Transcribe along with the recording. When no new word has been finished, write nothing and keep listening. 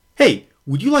Hey,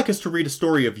 would you like us to read a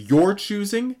story of your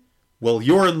choosing? Well,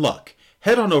 you're in luck.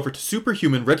 Head on over to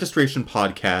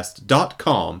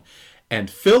superhumanregistrationpodcast.com and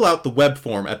fill out the web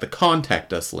form at the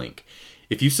Contact Us link.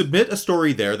 If you submit a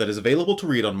story there that is available to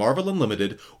read on Marvel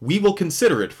Unlimited, we will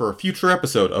consider it for a future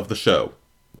episode of the show.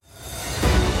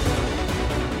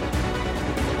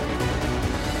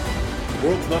 The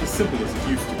world's not as simple as it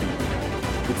used to be.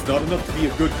 It's not enough to be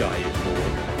a good guy anymore.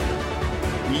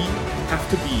 We have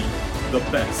to be the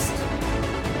best.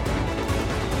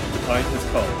 The time has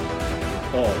come.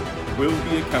 All will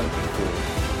be accounted for,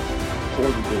 or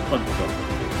we will hunt them.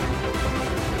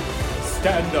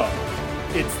 Stand up.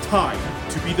 It's time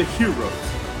to be the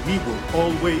heroes we were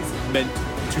always meant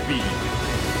to be.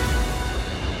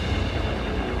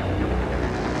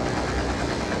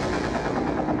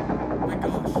 Oh my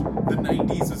gosh, the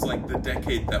 90s was like the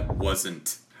decade that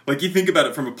wasn't. Like, you think about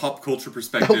it from a pop culture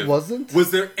perspective. That wasn't?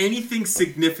 Was there anything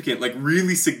significant, like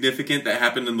really significant, that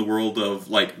happened in the world of,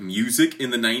 like, music in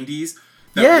the 90s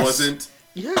that wasn't?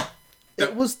 Yeah.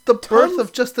 It was the birth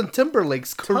of Justin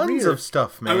Timberlake's career. Tons of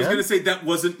stuff, man. I was going to say that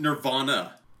wasn't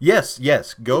Nirvana. Yes.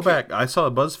 Go back. I saw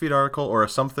a BuzzFeed article or a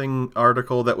something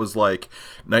article that was like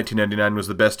 1999 was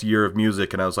the best year of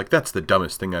music, and I was like, that's the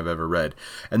dumbest thing I've ever read.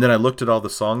 And then I looked at all the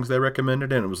songs they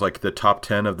recommended, and it was like the top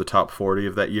 10 of the top 40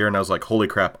 of that year, and I was like, holy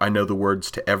crap, I know the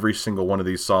words to every single one of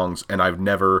these songs, and I've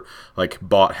never like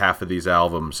bought half of these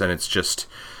albums, and it's just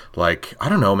like, I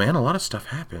don't know, man, a lot of stuff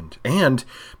happened. And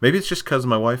maybe it's just because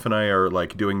my wife and I are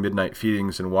like doing midnight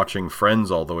feedings and watching Friends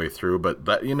all the way through, but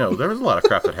that, you know, there was a lot of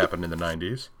crap that happened in the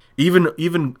 90s.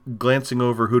 Even glancing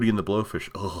over Hootie and the Blowfish.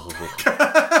 Oh.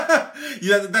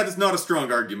 Yeah, that is not a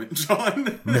strong argument,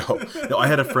 John. No, I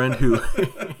had a friend who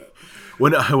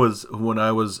when I was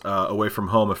away from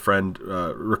home, a friend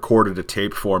recorded a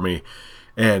tape for me,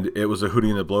 and it was a Hootie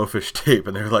and the Blowfish tape,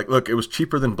 and they were like, look, it was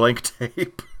cheaper than blank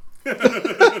tape.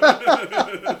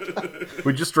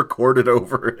 We just recorded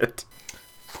over it.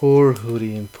 Poor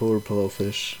Hootie and poor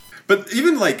Blowfish. But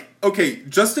even like, okay,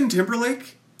 Justin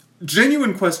Timberlake,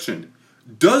 genuine question.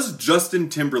 Does Justin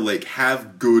Timberlake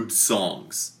have good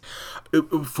songs?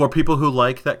 For people who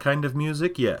like that kind of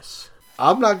music, yes.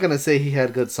 I'm not going to say he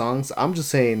had good songs. I'm just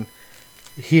saying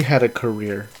he had a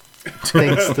career.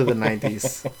 Thanks to the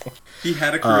 90s. He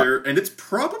had a career, and it's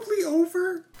probably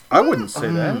over? I wouldn't say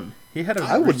that. He had a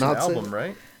recent album,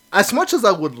 right? As much as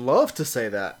I would love to say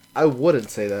that, I wouldn't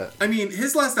say that. I mean,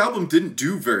 his last album didn't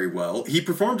do very well. He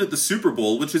performed at the Super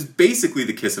Bowl, which is basically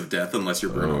the kiss of death, unless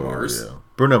you're Bruno Mars. Yeah.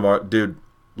 Bruno Mars, dude.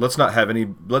 Let's not have any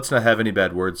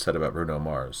bad words said about Bruno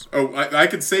Mars. Oh, I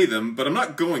could say them, but I'm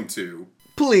not going to.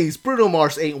 Please, Bruno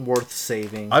Mars ain't worth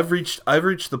saving. I've reached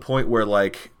the point where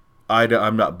like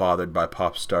I'm not bothered by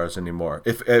pop stars anymore.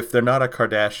 If they're not a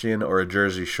Kardashian or a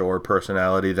Jersey Shore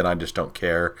personality, then I just don't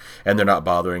care, and they're not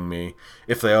bothering me.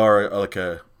 If they are like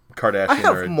a Kardashian, I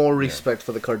have more respect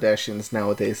for the Kardashians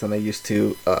nowadays than I used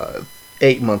to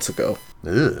 8 months ago.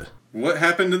 Ugh. What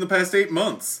happened in the past 8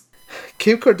 months?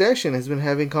 Kim Kardashian has been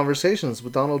having conversations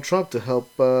with Donald Trump to help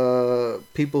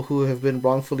people who have been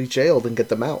wrongfully jailed and get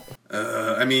them out.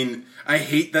 I mean, I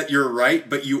hate that you're right,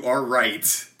 but you are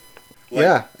right. Like,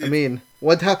 yeah, I mean,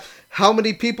 how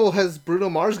many people has Bruno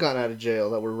Mars gotten out of jail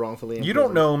that were wrongfully imprisoned? You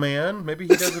don't know, man. Maybe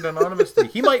he does it anonymously.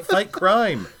 He might fight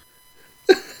crime.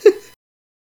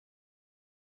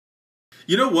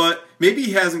 You know what? Maybe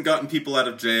he hasn't gotten people out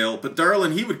of jail, but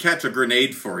darling, he would catch a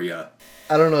grenade for you.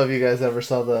 I don't know if you guys ever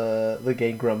saw the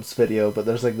Game Grumps video, but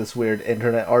there's like this weird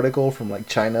internet article from like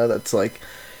China that's like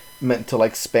meant to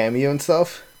like spam you and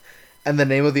stuff. And the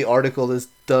name of the article is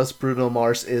 "Does Bruno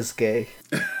Mars is Gay?"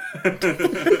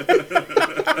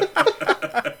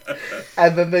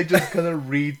 And then they just kind of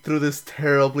read through this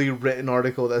terribly written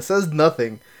article that says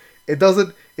nothing. It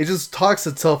just talks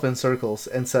itself in circles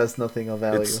and says nothing of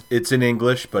value. It's in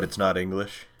English, but it's not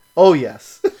English. Oh,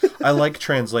 yes. I like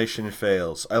translation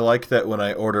fails. I like that when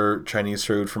I order Chinese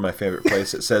food from my favorite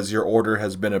place, it says your order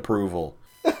has been approval.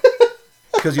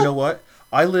 Because you know what?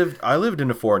 I lived in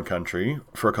a foreign country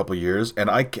for a couple of years, and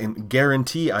I can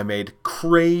guarantee I made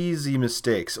crazy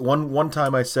mistakes. One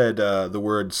time I said the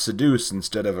word seduce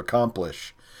instead of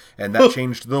accomplish, and that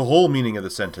changed the whole meaning of the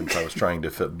sentence I was trying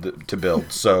to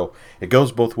build. So it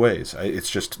goes both ways. It's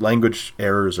just language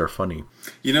errors are funny.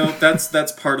 You know,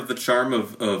 that's part of the charm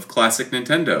of classic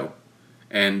Nintendo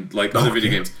and like other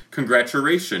video games.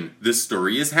 Congratulations, this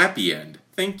story is happy end.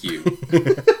 Thank you.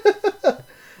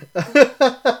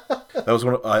 That was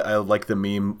I like the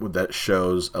meme that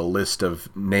shows a list of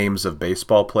names of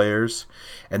baseball players,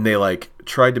 and they like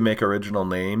tried to make original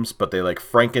names, but they like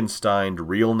Frankensteined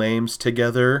real names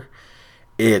together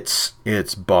It's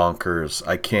bonkers.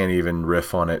 I can't even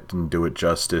riff on it and do it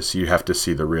justice. You have to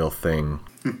see the real thing.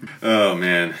 Oh,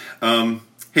 man.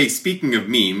 Hey, speaking of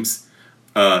memes,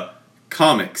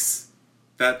 comics.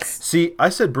 See, I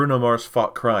said Bruno Mars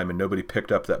fought crime and nobody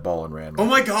picked up that ball and ran with Oh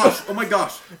my gosh!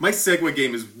 My segue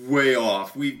game is way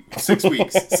off. 6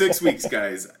 weeks. 6 weeks,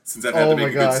 guys, since I've had to make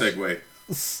a good segue.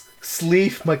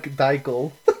 Sleeve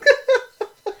McDykel.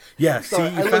 Yeah, Sorry,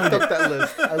 see, I looked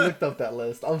up that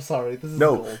list. I'm sorry. This is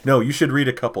gold. No, you should read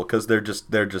a couple because they're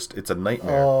just it's a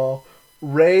nightmare. Oh,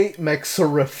 Ray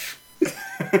McSurif.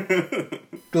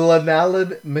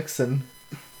 Glenallen Mixon.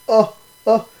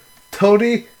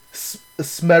 Tony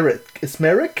Smerick.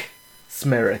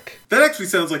 That actually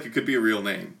sounds like it could be a real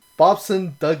name.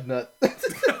 Bobson Dugnut.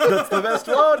 That's the best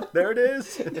one. There it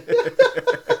is.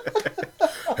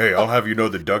 Hey, I'll have you know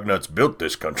the Dugnuts built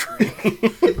this country.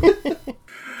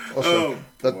 Also,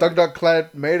 the Dugnut clan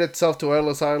made itself to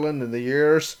Ellis Island in the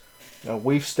years.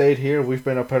 We've stayed here. We've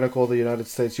been a pinnacle of the United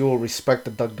States. You will respect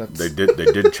the Dugnuts. They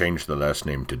did change the last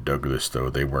name to Douglas, though.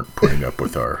 They weren't putting up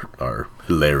with our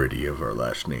hilarity of our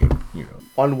last name. You know,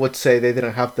 one would say they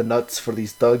didn't have the nuts for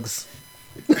these Dougs.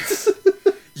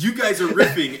 You guys are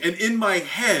riffing, and in my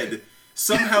head,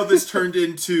 somehow this turned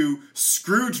into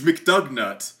Scrooge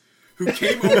McDugnut, who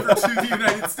came over to the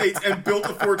United States and built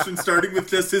a fortune starting with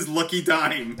just his lucky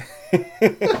dime.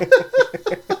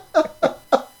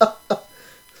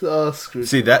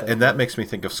 See that, and that makes me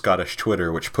think of Scottish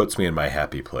Twitter, which puts me in my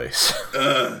happy place.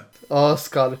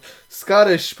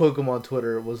 Scottish Pokemon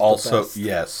Twitter was also the best.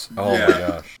 Yes. Oh yeah. My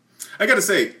gosh! I gotta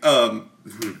say,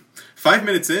 5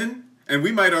 minutes in, and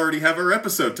we might already have our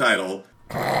episode title.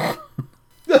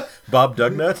 Bob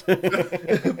Dugnut.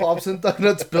 Bobson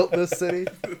Dugnuts built this city.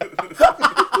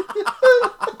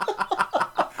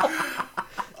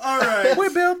 All right, we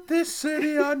built this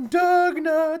city on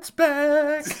Dugnut's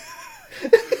back.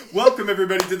 Welcome,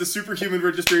 everybody, to the Superhuman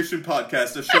Registration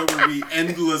Podcast, a show where we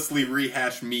endlessly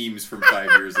rehash memes from 5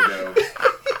 years ago.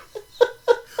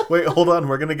 Wait, hold on.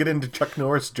 We're going to get into Chuck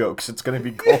Norris jokes. It's going to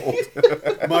be gold.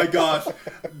 My gosh.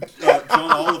 John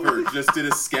Oliver just did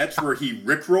a sketch where he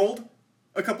rickrolled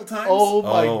a couple times. Oh,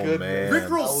 my goodness. Man.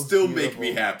 Rickrolls still make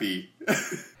me happy.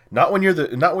 Not when you're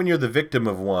the victim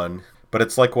of one, but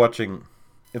it's like watching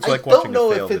I watching don't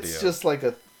know a failed if it's video. just like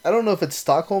I don't know if it's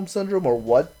Stockholm Syndrome or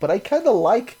what, but I kind of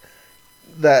like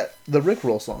the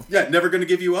Rickroll song. Yeah, Never Gonna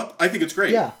Give You Up. I think it's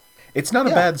great. Yeah. It's not a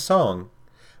bad song,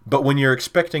 but when you're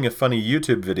expecting a funny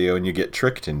YouTube video and you get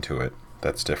tricked into it,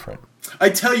 that's different. I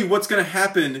tell you what's going to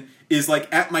happen is,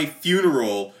 like, at my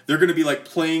funeral, they're going to be, like,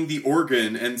 playing the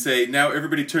organ and say, now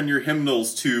everybody turn your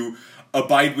hymnals to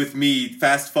Abide With Me,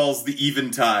 Fast Falls the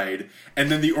Eventide. And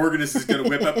then the organist is going to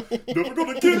whip up, never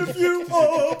gonna give you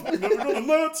up, never gonna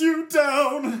let you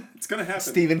down. It's going to happen.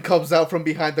 Steven comes out from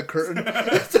behind the curtain.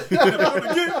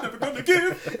 Never gonna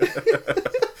give.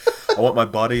 I want my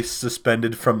body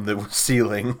suspended from the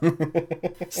ceiling.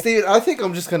 Steven, I think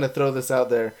I'm just going to throw this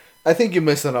out there. I think you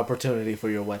missed an opportunity for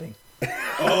your wedding.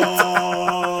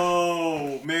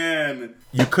 Oh, man.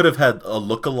 You could have had a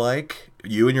look-alike,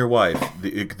 you and your wife.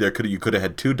 You could have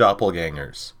had two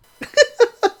doppelgangers.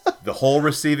 The whole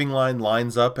receiving line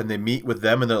lines up, and they meet with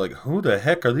them, and they're like, who the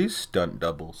heck are these stunt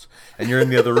doubles? And you're in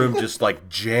the other room just, like,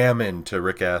 jamming to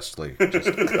Rick Astley.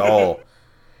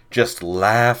 Just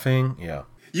laughing. Yeah.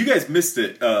 You guys missed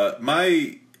it.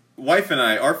 My wife and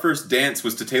I, our first dance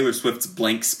was to Taylor Swift's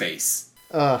Blank Space.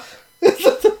 I'm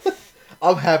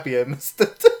happy I missed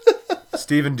it.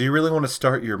 Steven, do you really want to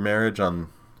start your marriage on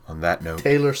that note?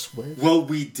 Taylor Swift? Well,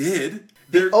 we did.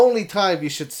 The only time you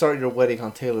should start your wedding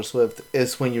on Taylor Swift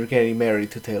is when you're getting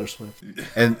married to Taylor Swift.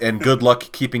 And good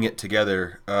luck keeping it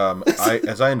together.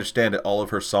 As I understand it, all of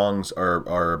her songs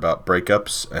are about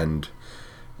breakups and,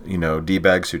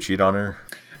 D-bags who cheat on her.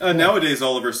 Nowadays,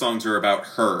 all of her songs are about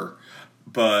her.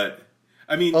 But,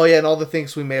 I mean... Oh, yeah, and all the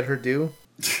things we made her do.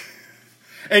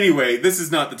 Anyway, this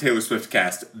is not the Taylor Swift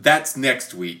cast. That's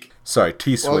next week. Sorry,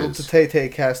 T-Swizz. Welcome to Tay-Tay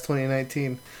Cast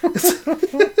 2019.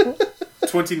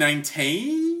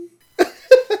 2019?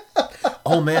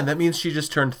 Oh, man, that means she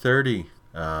just turned 30.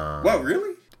 Wow,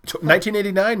 really?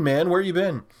 1989, man. Where you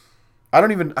been? I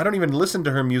don't even listen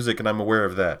to her music, and I'm aware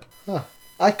of that. Huh.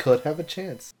 I could have a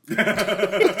chance.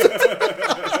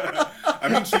 I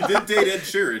mean, she did date Ed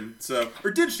Sheeran, or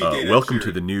did she date Ed Sheeran? Welcome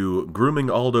to the new Grooming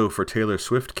Aldo for Taylor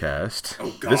Swift cast.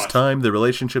 Oh, gosh. This time, the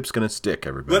relationship's gonna stick,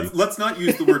 everybody. Let's not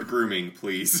use the word grooming,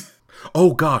 please.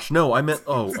 Oh, gosh, no, I meant...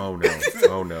 Oh,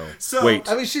 no. So, wait.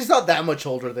 I mean, she's not that much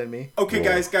older than me. Okay,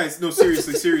 guys, no,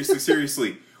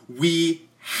 seriously. We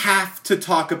have to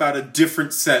talk about a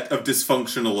different set of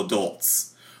dysfunctional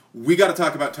adults. We gotta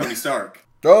talk about Tony Stark.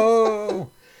 Oh!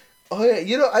 Oh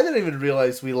yeah, I didn't even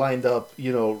realize we lined up,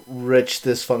 rich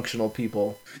dysfunctional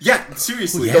people Yeah, who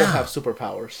seriously. don't have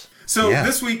superpowers. So Yeah.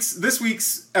 this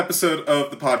week's episode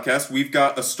of the podcast, we've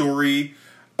got a story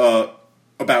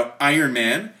about Iron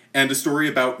Man and a story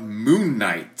about Moon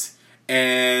Knight.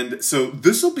 And so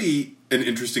this will be an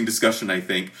interesting discussion, I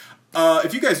think.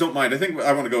 If you guys don't mind, I think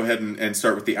I want to go ahead and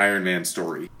start with the Iron Man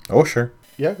story. Oh, sure.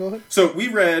 Yeah, go ahead. So we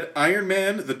read Iron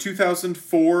Man, the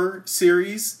 2004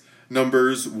 series,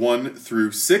 numbers 1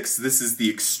 through 6. This is the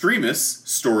Extremis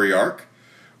story arc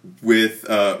with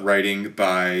writing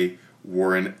by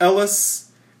Warren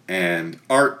Ellis and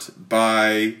art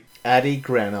by Adi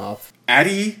Granov.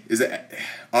 Adi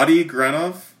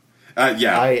Granov?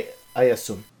 Yeah. I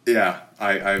assume. Yeah.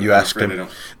 I You asked him. I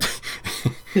don't.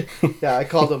 Yeah, I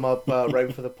called him up right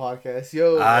before the podcast.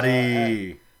 Yo,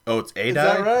 Adi. Oh, it's Adai? is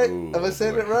that right? Ooh, Am I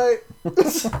saying boy. it right?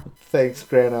 Thanks,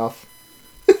 Granov.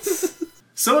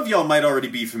 Some of y'all might already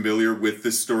be familiar with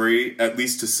this story, at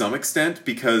least to some extent,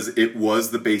 because it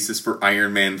was the basis for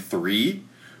Iron Man 3,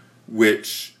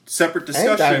 which, separate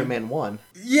discussion... And Iron Man 1.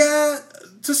 Yeah,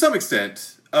 to some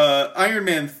extent. Iron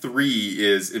Man 3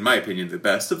 is, in my opinion, the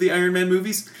best of the Iron Man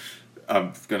movies.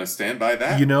 I'm gonna stand by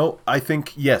that. I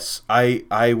think, yes,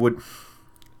 I would...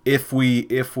 If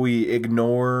we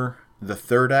ignore the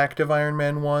third act of Iron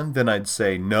Man 1, then I'd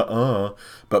say nuh-uh.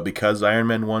 But because Iron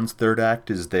Man 1's third act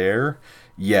is there,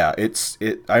 yeah,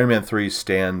 Iron Man 3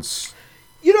 stands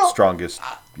strongest.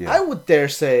 Yeah. I would dare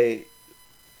say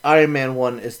Iron Man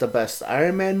 1 is the best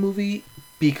Iron Man movie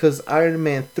because Iron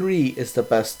Man 3 is the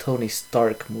best Tony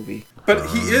Stark movie. But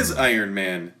he is Iron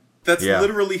Man. That's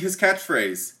literally his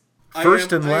catchphrase.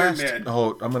 First and Iron last. Man.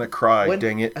 Oh, I'm gonna cry.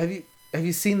 Dang it. Have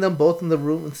you seen them both in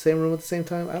the same room at the same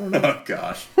time? I don't know. Oh,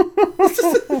 gosh.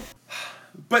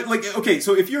 But, okay,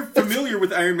 so if you're familiar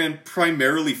with Iron Man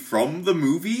primarily from the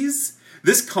movies,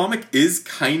 this comic is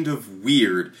kind of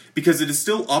weird because it is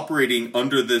still operating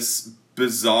under this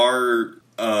bizarre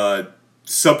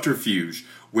subterfuge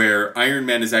where Iron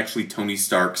Man is actually Tony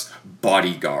Stark's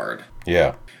bodyguard.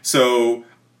 Yeah. So,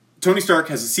 Tony Stark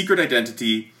has a secret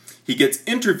identity. He gets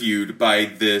interviewed by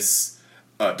this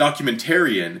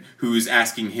documentarian who's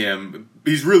asking him,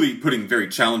 he's really putting very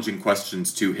challenging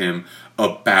questions to him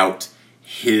about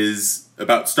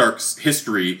Stark's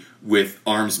history with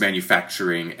arms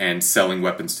manufacturing and selling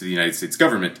weapons to the United States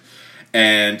government.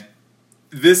 And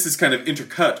this is kind of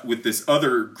intercut with this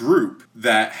other group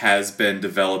that has been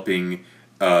developing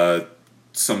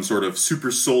some sort of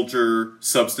super soldier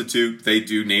substitute. They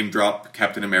do name drop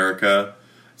Captain America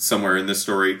somewhere in this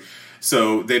story.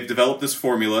 So they've developed this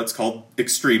formula, it's called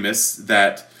Extremis,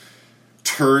 that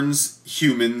turns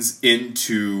humans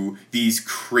into these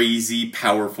crazy,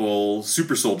 powerful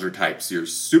super soldier types. You're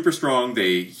super strong,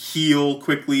 they heal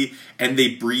quickly, and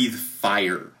they breathe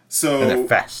fire. So, And they're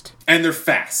fast. And they're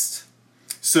fast.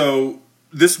 So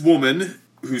this woman,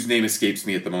 whose name escapes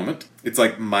me at the moment, it's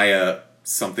like Maya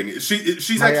something.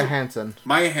 She's Maya actually Hansen.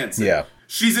 Maya Hansen. Yeah.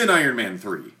 She's in Iron Man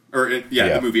 3.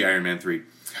 The movie Iron Man 3.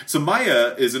 So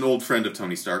Maya is an old friend of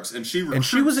Tony Stark's, and she recruits And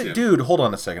she was him. dude, hold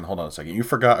on a second. You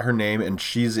forgot her name, and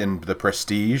she's in The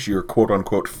Prestige, your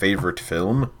quote-unquote favorite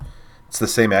film. It's the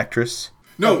same actress.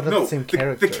 No, but not the same the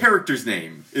character. character's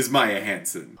name is Maya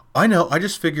Hansen. I know, I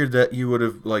just figured that you would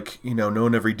have,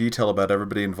 known every detail about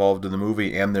everybody involved in the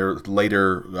movie and their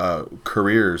later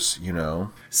careers,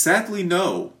 Sadly,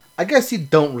 no. I guess you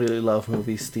don't really love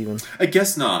movies, Steven. I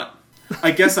guess not.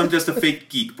 I guess I'm just a fake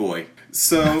geek boy.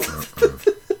 So...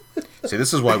 See,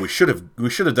 this is why we should have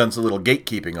done some little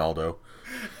gatekeeping, Aldo.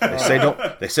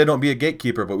 They say don't be a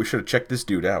gatekeeper, but we should have checked this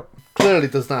dude out. Clearly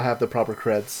does not have the proper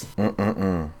creds.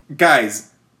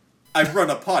 Guys, I run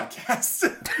a podcast.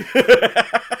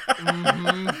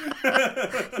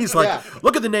 He's like,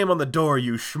 look at the name on the door,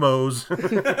 you schmoes.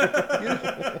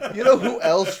 You know who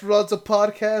else runs a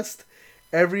podcast?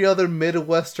 Every other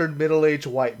Midwestern middle-aged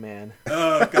white man.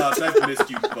 Oh, gosh, I've missed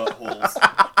you buttholes.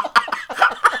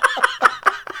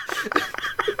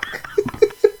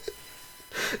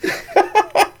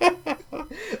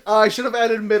 I should have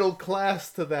added middle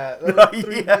class to that. There were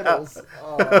three middles.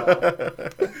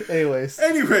 Anyways.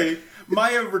 Anyway,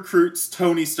 Maya recruits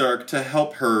Tony Stark to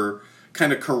help her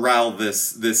kind of corral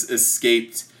this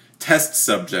escaped test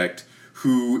subject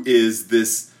who is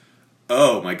this...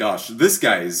 Oh my gosh, this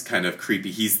guy is kind of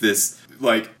creepy. He's this,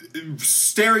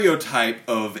 stereotype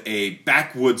of a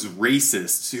backwoods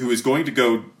racist who is going to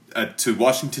go to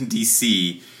Washington,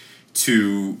 D.C.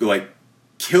 to,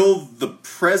 kill the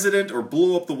president or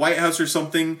blow up the White House or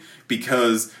something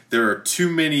because there are too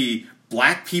many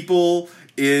black people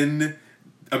in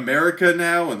America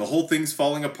now, and the whole thing's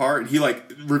falling apart. And he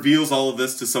like reveals all of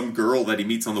this to some girl that he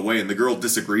meets on the way, and the girl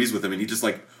disagrees with him, and he just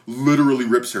like literally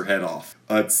rips her head off.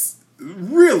 It's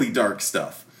really dark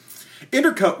stuff.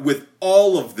 Intercut with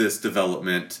all of this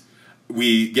development,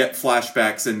 we get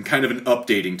flashbacks and kind of an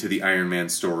updating to the Iron Man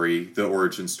story, the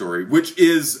origin story, which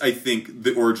is, I think,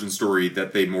 the origin story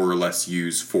that they more or less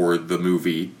use for the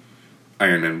movie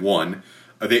Iron Man 1.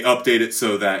 They update it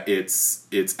so that it's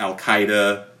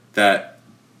Al-Qaeda that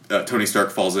Tony Stark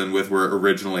falls in with, where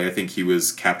originally I think he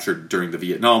was captured during the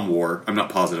Vietnam War. I'm not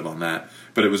positive on that,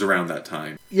 but it was around that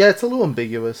time. Yeah, it's a little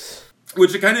ambiguous.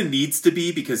 Which it kind of needs to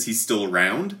be because he's still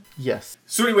around. Yes.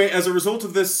 So anyway, as a result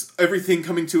of this, everything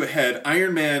coming to a head,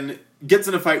 Iron Man gets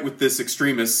in a fight with this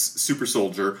extremist super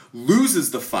soldier,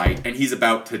 loses the fight, and he's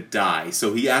about to die.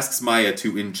 So he asks Maya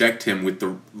to inject him with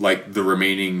the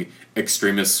remaining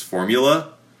extremist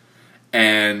formula,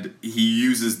 and he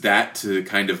uses that to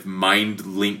kind of mind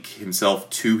link himself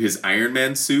to his Iron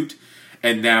Man suit,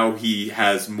 and now he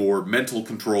has more mental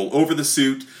control over the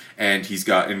suit, and he's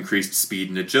got increased speed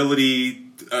and agility,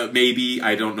 maybe.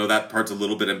 I don't know, that part's a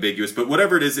little bit ambiguous, but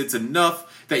whatever it is, it's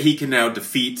enough that he can now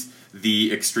defeat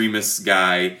the extremist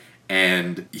guy,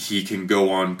 and he can go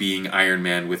on being Iron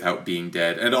Man without being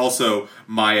dead. And also,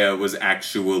 Maya was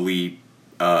actually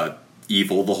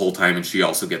evil the whole time, and she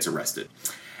also gets arrested.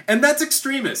 And that's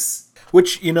Extremis.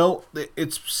 Which, you know,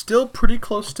 it's still pretty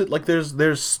close to, like, there's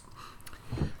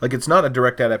like, it's not a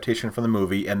direct adaptation from the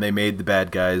movie, and they made the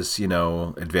bad guys, you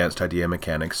know, advanced idea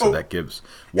mechanics, so that gives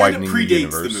widening the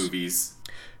universe. And it predates the movies.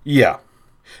 Yeah.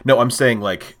 No, I'm saying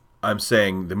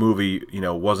the movie, you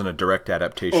know, wasn't a direct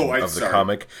adaptation of the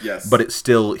comic. Yes. But it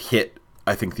still hit,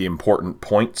 I think, the important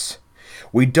points.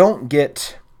 We don't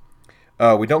get his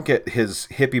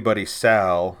hippie buddy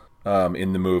Sal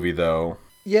in the movie, though.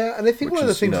 Yeah, and I think one of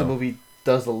the things the movie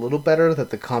does a little better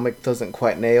that the comic doesn't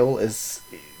quite nail is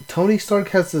Tony Stark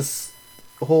has this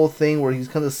whole thing where he's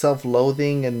kind of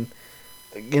self-loathing and,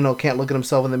 you know, can't look at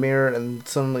himself in the mirror, and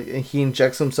suddenly he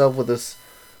injects himself with this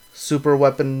super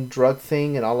weapon drug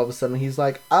thing, and all of a sudden he's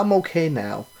like, I'm okay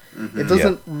now. Mm-hmm. It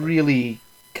doesn't really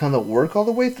kind of work all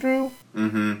the way through.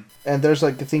 Mm-hmm. And there's,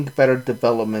 like, I think, better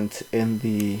development in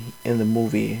the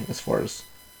movie as far as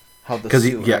how the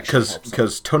suit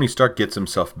because Tony Stark gets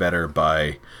himself better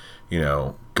by, you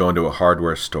know, going to a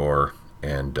hardware store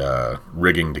and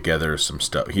rigging together some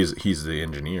stuff. He's the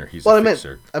engineer. He's the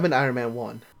fixer. I meant Iron Man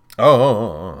 1.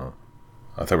 Oh.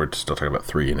 I thought we were still talking about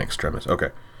 3 in Extremis.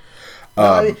 Okay. No,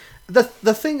 I mean,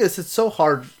 the thing is, it's so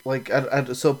hard. Like,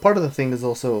 so part of the thing is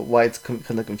also why it's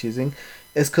kind of confusing,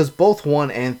 is because both 1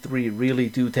 and 3 really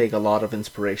do take a lot of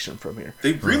inspiration from here.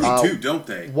 They really do, don't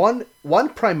they? One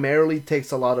primarily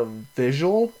takes a lot of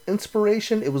visual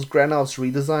inspiration. It was Granow's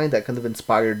redesign that kind of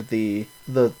inspired the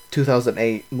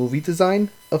 2008 movie design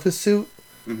of his suit.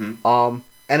 Mm-hmm.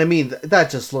 And I mean, that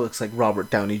just looks like Robert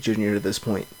Downey Jr. at this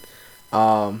point.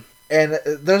 And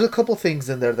there's a couple things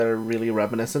in there that are really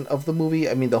reminiscent of the movie.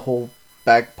 I mean, the whole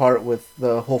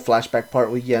flashback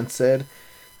part with Yen Sid.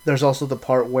 There's also the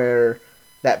part where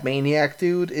that maniac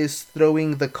dude is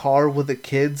throwing the car with the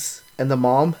kids and the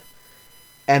mom.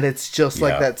 And it's just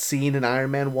like that scene in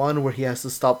Iron Man 1 where he has to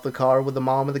stop the car with the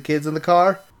mom and the kids in the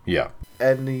car. Yeah.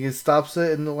 And he stops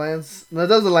it and it lands. No, it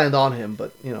doesn't land on him,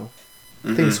 but, you know,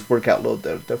 things work out a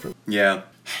little different. Yeah.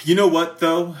 You know what,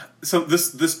 though? So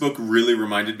this book really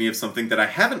reminded me of something that I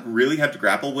haven't really had to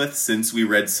grapple with since we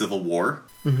read Civil War.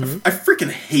 Mm-hmm. I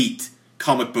freaking hate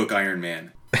comic book Iron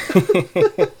Man.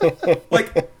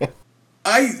 Like,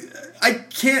 I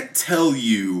can't tell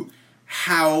you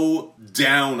how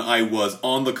down I was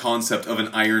on the concept of an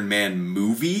Iron Man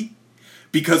movie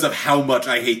because of how much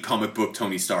I hate comic book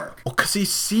Tony Stark. Well, because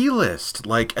he's C-list.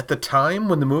 Like, at the time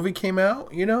when the movie came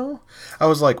out, you know, I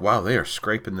was like, wow, they are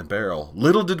scraping the barrel.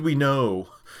 Little did we know,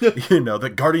 you know,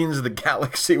 that Guardians of the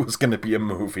Galaxy was going to be a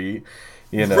movie,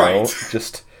 you know. Right.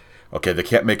 Just, okay, they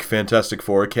can't make Fantastic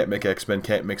Four, can't make X-Men,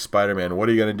 can't make Spider-Man. What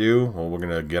are you going to do? Well, we're going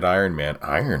to get Iron Man.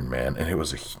 And it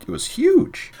was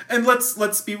huge. And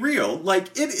let's be real.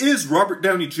 Like, it is Robert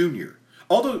Downey Jr.,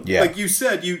 although, like you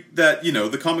said,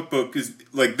 the comic book is,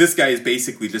 like, this guy is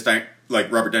basically just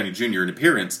like Robert Downey Jr. in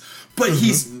appearance, but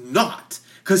he's not,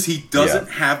 because he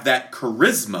doesn't have that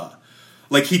charisma.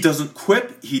 Like, he doesn't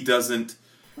quip, he doesn't...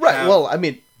 Right, well, I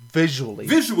mean, visually.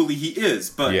 Visually, he is,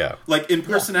 but, like, in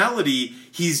personality,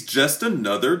 he's just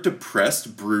another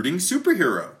depressed, brooding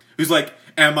superhero, who's like,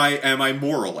 am I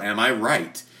moral? Am I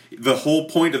right? The whole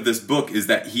point of this book is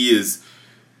that he is...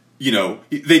 You know,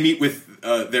 they meet with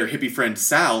their hippie friend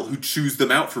Sal, who chews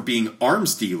them out for being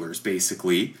arms dealers,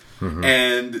 basically.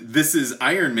 And this is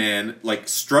Iron Man, like,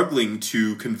 struggling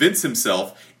to convince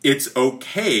himself it's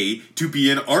okay to be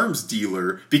an arms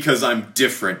dealer because I'm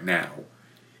different now.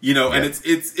 You know, and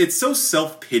it's so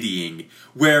self-pitying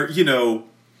where, you know,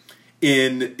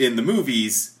 in the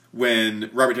movies, when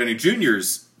Robert Downey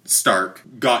Jr.'s Stark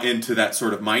got into that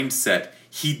sort of mindset,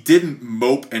 he didn't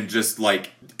mope and just,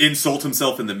 like, insult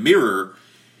himself in the mirror.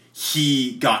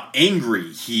 He got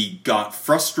angry. He got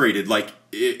frustrated, like,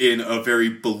 in a very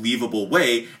believable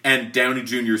way. And Downey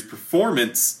Jr.'s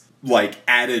performance, like,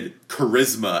 added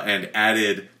charisma and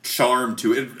added charm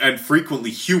to it, and frequently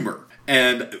humor.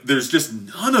 And there's just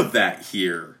none of that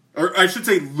here. Or I should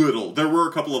say little. There were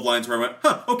a couple of lines where I went,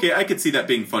 huh, okay, I could see that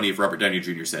being funny if Robert Downey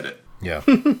Jr. said it. Yeah.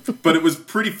 But it was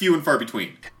pretty few and far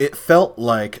between. It felt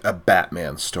like a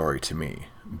Batman story to me.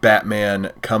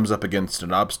 Batman comes up against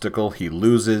an obstacle, he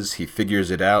loses, he figures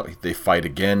it out, they fight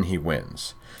again, he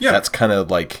wins. Yeah. That's kind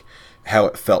of like how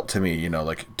it felt to me, you know,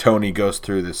 like Tony goes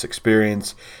through this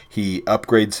experience, he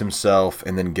upgrades himself,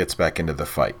 and then gets back into the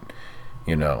fight,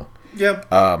 you know. Yeah.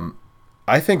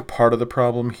 I think part of the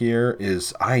problem here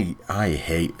is I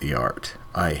hate the art.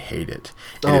 I hate it.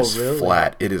 It is really?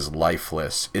 flat. It is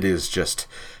lifeless. It is just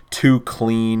too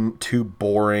clean, too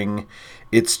boring.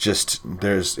 It's just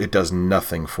it does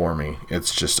nothing for me.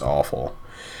 It's just awful.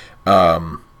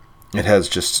 It has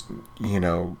just, you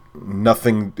know,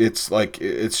 nothing. It's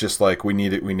just like we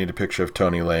need a picture of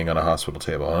Tony laying on a hospital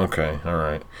table. Okay, all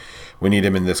right. We need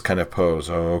him in this kind of pose.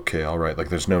 Oh, okay, all right. Like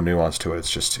there's no nuance to it. It's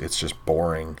just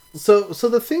boring. So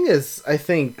the thing is, I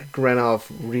think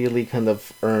Granoff really kind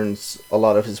of earns a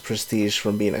lot of his prestige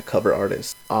from being a cover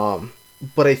artist.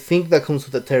 But I think that comes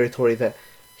with the territory that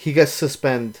he gets to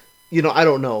spend. You know, I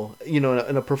don't know. You know,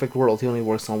 in a perfect world, he only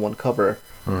works on one cover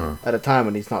at a time,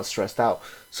 and he's not stressed out.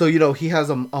 So, you know, he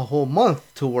has a whole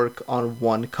month to work on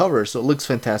one cover. So it looks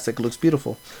fantastic. It looks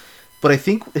beautiful. But I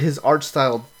think his art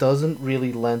style doesn't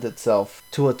really lend itself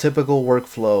to a typical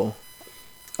workflow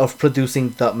of producing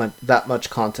that much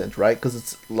content, right? Because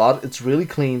it's really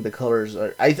clean. The colors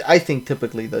are, I think,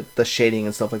 typically the shading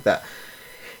and stuff like that.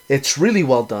 It's really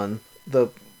well done. The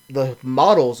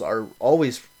models are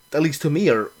always, at least to me,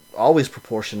 are always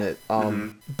proportionate.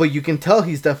 But you can tell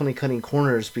he's definitely cutting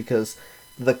corners because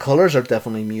the colors are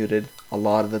definitely muted a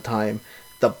lot of the time.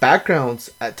 The backgrounds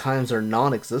at times are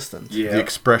non-existent. Yeah. The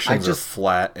expressions are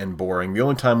flat and boring. The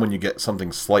only time when you get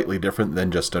something slightly different than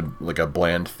just a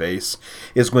bland face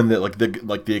is when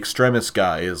the extremist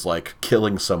guy is like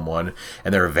killing someone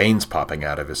and there are veins popping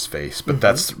out of his face. But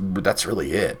that's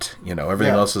really it. You know,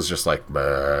 everything else is just like,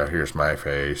 here's my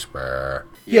face.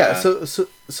 Yeah.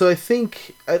 So I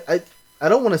think I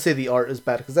don't want to say the art is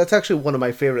bad because that's actually one of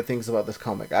my favorite things about this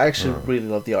comic. I actually really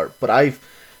love the art, but I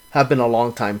have been a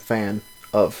long-time fan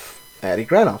of Eddie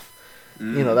Granoff.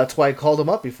 You know, that's why I called him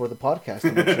up before the podcast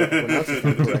to make sure I pronounced his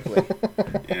name correctly.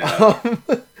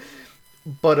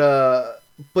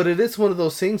 But it is one of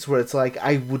those things where it's like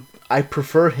I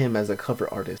prefer him as a cover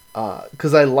artist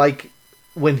because I like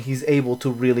when he's able to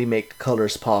really make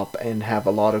colors pop and have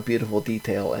a lot of beautiful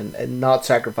detail and not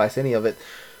sacrifice any of it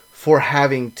for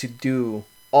having to do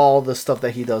all the stuff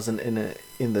that he does in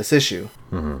this issue.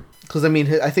 Because, I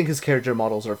mean, I think his character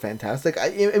models are fantastic.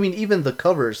 I mean, even the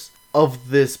covers of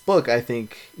this book, I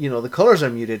think, you know, the colors are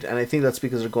muted, and I think that's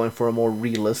because they're going for a more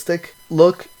realistic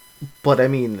look. But, I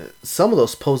mean, some of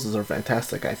those poses are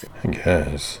fantastic, I think. I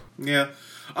guess. Yeah.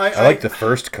 I like the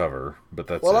first cover, but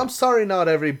that's Well, I'm sorry not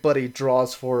everybody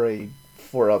draws for a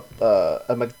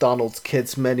McDonald's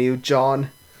kids menu,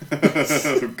 John.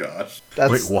 Oh, gosh.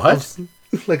 Wait, what?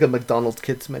 Like a McDonald's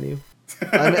kids menu.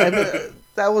 I mean,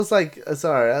 that was like,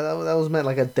 sorry, that was meant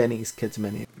like a Denny's kids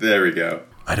menu. There we go.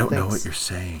 I don't know what you're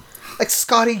saying. Like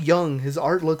Scotty Young, his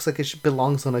art looks like it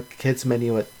belongs on a kids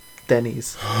menu at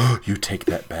Denny's. You take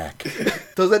that back.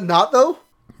 Does it not, though?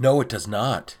 No, it does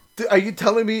not. Are you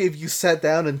telling me if you sat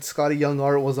down and Scotty Young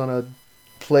art was on a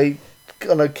plate,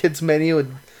 on a kids menu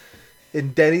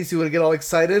in Denny's, you would get all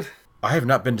excited? I have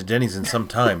not been to Denny's in some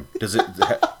time. Is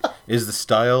the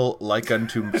style like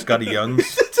unto Scotty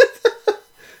Young's?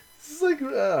 It's like,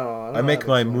 oh, I make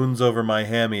my moons over my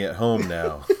hammy at home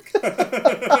now.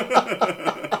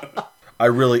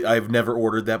 I've never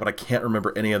ordered that, but I can't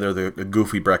remember any other the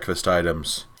goofy breakfast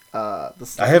items. I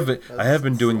have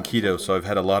been doing keto, so I've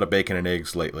had a lot of bacon and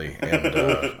eggs lately, and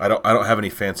I don't have any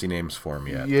fancy names for them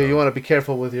yet. Yeah, you want to be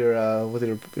careful with your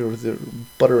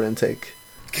butter intake.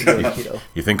 Keto.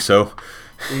 You think so?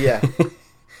 Yeah.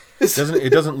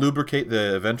 It doesn't lubricate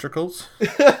the ventricles?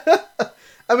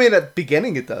 I mean, at the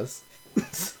beginning it does.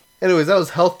 Anyways, that was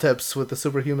health tips with the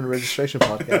Superhuman Registration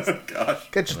Podcast.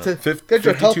 Gosh. Get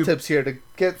your health 52 tips here to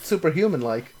get superhuman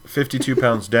like. 52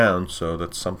 pounds down, so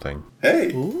that's something.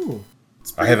 Hey. Ooh.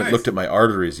 it's I pretty haven't nice. looked at my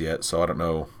arteries yet, so I don't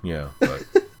know. Yeah, but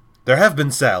there have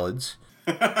been salads.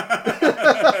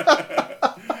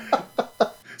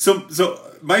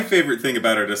 So my favorite thing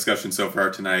about our discussion so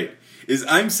far tonight is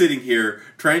I'm sitting here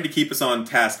trying to keep us on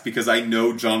task because I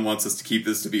know John wants us to keep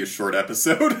this to be a short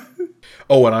episode.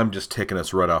 Oh, and I'm just taking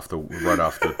us right off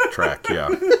the track.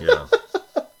 Yeah.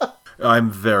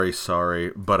 I'm very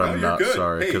sorry, but I'm you're not good.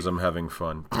 sorry Hey. because I'm having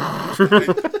fun.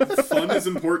 Fun is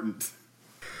important.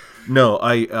 No,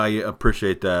 I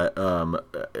appreciate that.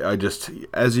 I just,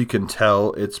 as you can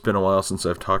tell, it's been a while since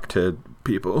I've talked to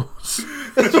people.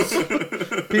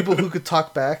 People who could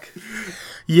talk back.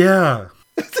 Yeah.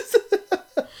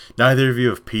 Neither of you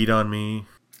have peed on me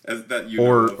As that you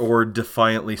know of. or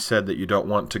defiantly said that you don't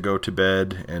want to go to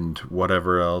bed and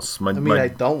whatever else. I mean, I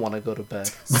don't want to go to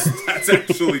bed. That's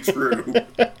actually true.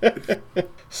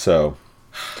 So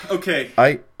Okay.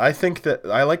 I think that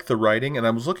I like the writing, and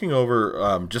I was looking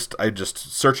over just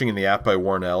searching in the app by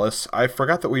Warren Ellis. I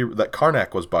forgot that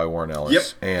Karnak was by Warren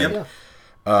Ellis, Yep.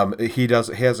 and he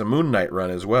has a Moon Knight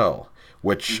run as well,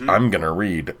 which I'm gonna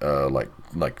read like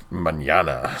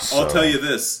mañana. So. I'll tell you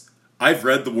this. I've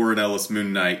read the Warren Ellis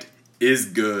Moon Knight. Is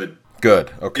good.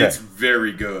 Good. Okay. It's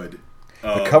very good.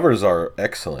 The covers are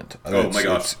excellent. Oh my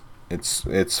gosh.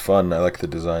 It's fun. I like the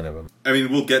design of them. I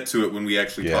mean, we'll get to it when we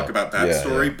actually Yeah. talk about that Yeah,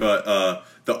 story, yeah. but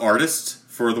the artist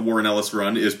for the Warren Ellis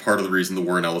run is part of the reason the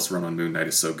Warren Ellis run on Moon Knight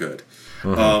is so good.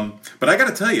 But I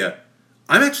gotta tell you,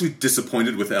 I'm actually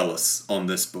disappointed with Ellis on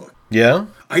this book. Yeah.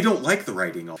 I don't like the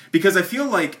writing because I feel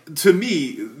like, to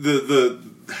me, the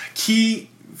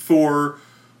key for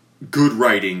good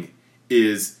writing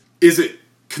is it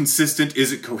consistent?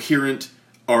 Is it coherent?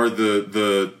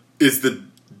 Is the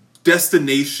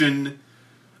destination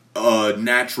a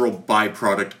natural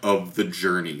byproduct of the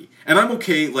journey? And I'm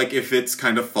okay, like, if it's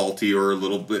kind of faulty or a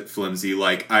little bit flimsy.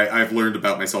 Like, I've learned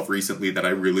about myself recently that I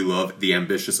really love the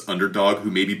ambitious underdog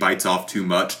who maybe bites off too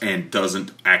much and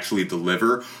doesn't actually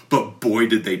deliver, but boy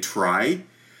did they try.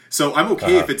 So I'm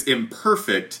okay if it's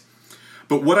imperfect,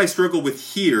 but what I struggle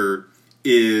with here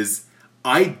is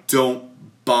I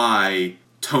don't buy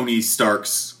Tony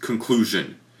Stark's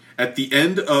conclusion. At the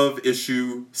end of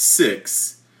issue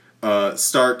 6,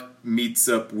 Stark meets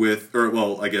up with,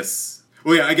 I guess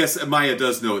Maya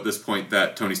does know at this point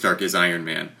that Tony Stark is Iron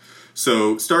Man.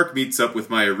 So Stark meets up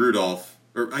with Maya Rudolph,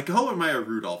 or I call her Maya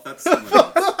Rudolph, that's someone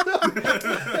else.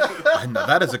 I know,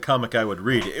 that is a comic I would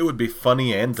read. It would be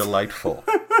funny and delightful.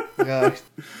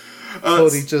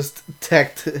 Cody just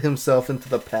teched himself into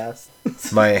the past.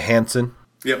 Maya Hansen.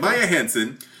 Yeah, Maya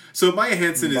Hansen. So Maya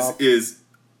Hansen Bob. is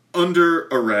under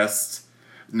arrest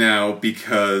now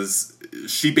because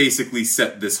she basically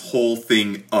set this whole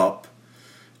thing up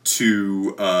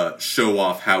to show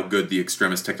off how good the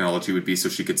extremist technology would be so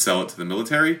she could sell it to the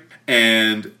military.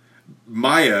 And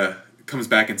Maya comes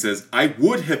back and says, I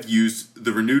would have used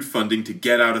the renewed funding to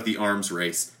get out of the arms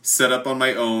race, set up on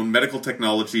my own medical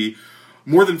technology.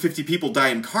 More than 50 people die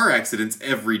in car accidents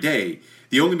every day.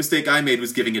 The only mistake I made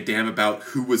was giving a damn about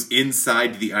who was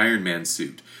inside the Iron Man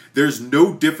suit. There's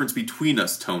no difference between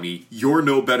us, Tony. You're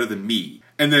no better than me.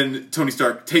 And then Tony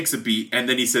Stark takes a beat, and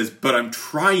then he says, but I'm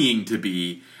trying to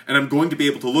be, and I'm going to be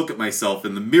able to look at myself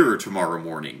in the mirror tomorrow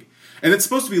morning. And it's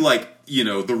supposed to be like,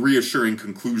 the reassuring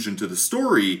conclusion to the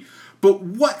story, but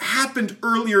what happened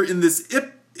earlier in this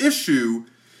issue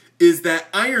is that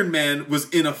Iron Man was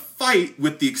in a fight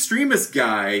with the extremist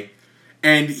guy,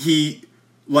 and he,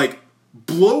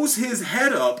 blows his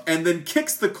head up and then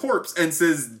kicks the corpse and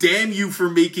says, damn you for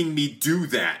making me do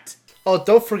that. Oh,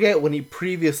 don't forget when he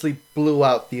previously blew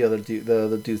out the other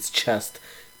dude's chest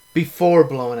before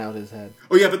blowing out his head.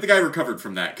 Oh yeah, but the guy recovered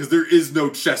from that, because there is no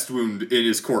chest wound in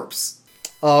his corpse.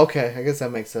 Oh, okay. I guess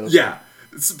that makes sense. Yeah.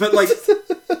 But,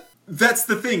 that's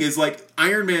the thing, is,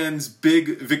 Iron Man's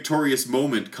big victorious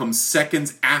moment comes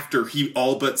seconds after he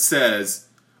all but says,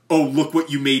 oh, look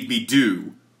what you made me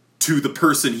do, to the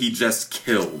person he just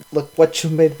killed. Look what you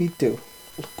made me do.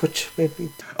 Look what you made me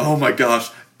do. Oh my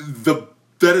gosh.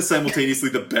 That is simultaneously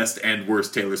the best and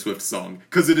worst Taylor Swift song,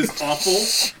 because it is awful,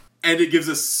 and it gives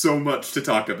us so much to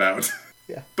talk about.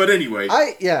 Yeah. But anyway.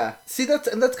 See, that's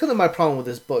kind of my problem with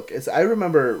this book, is I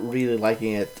remember really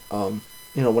liking it,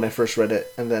 when I first read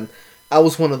it, and then I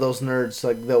was one of those nerds,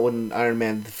 that when Iron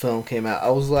Man the film came out, I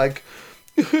was like,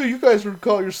 you guys would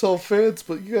call yourself fans,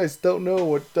 but you guys don't know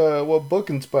what book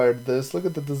inspired this. Look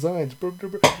at the designs.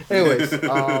 Anyways,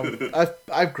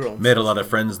 I've grown. Made a lot of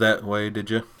friends that way, did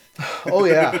you? Oh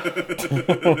yeah.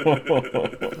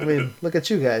 I mean, look at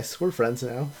you guys. We're friends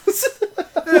now.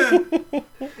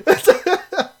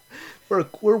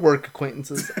 we're work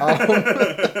acquaintances.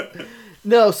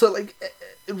 No, so like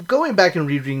going back and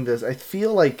rereading this, I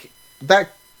feel like the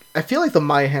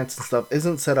Maya Hansen stuff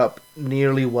isn't set up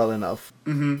nearly well enough.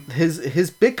 Mm-hmm. His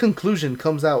big conclusion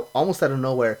comes out almost out of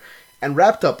nowhere and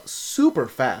wrapped up super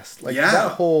fast. Like Yeah.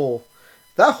 that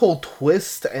whole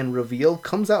twist and reveal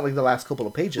comes out like the last couple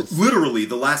of pages. Literally,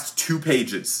 the last 2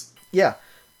 pages. Yeah.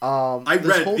 I this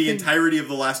read whole the thing- entirety of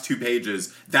the last 2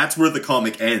 pages. That's where the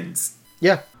comic ends.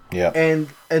 Yeah. Yeah. And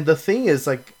the thing is,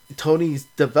 like, Tony's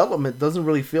development doesn't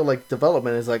really feel like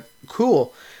development. It's like,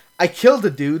 cool, I killed a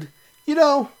dude. You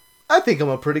know, I think I'm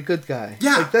a pretty good guy.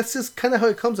 Yeah. Like, that's just kind of how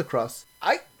it comes across.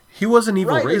 He was an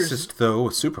evil Writers- racist, though,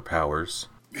 with superpowers.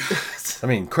 I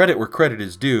mean, credit where credit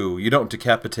is due. You don't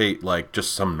decapitate, like,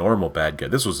 just some normal bad guy.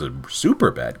 This was a super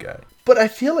bad guy. But I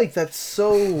feel like that's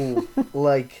so,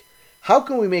 like, how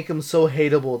can we make him so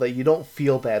hateable that you don't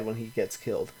feel bad when he gets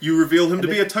killed? You reveal him to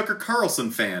be a Tucker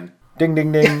Carlson fan. Ding,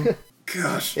 ding, ding.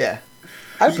 Gosh. Yeah.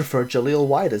 I prefer Jaleel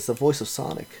White as the voice of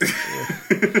Sonic.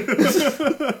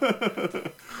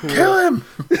 Kill him!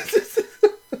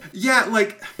 Yeah,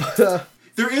 like,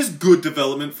 there is good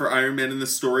development for Iron Man in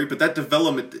this story, but that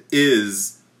development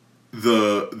is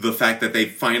the fact that they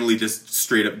finally just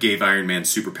straight up gave Iron Man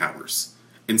superpowers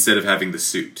instead of having the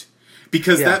suit.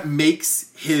 Because that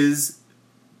makes his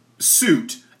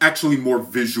suit actually more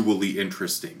visually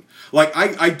interesting. Like,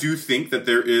 I do think that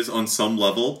there is, on some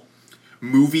level,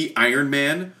 movie Iron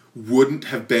Man wouldn't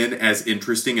have been as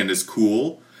interesting and as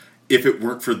cool if it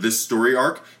weren't for this story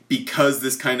arc, because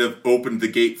this kind of opened the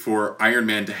gate for Iron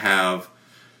Man to have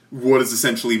what is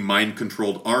essentially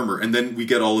mind-controlled armor. And then we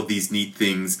get all of these neat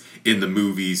things in the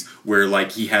movies where,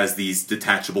 like, he has these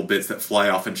detachable bits that fly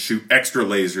off and shoot extra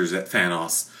lasers at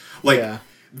Thanos. Like,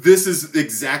 this is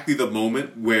exactly the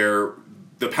moment where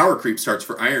the power creep starts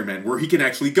for Iron Man, where he can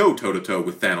actually go toe-to-toe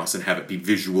with Thanos and have it be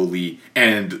visually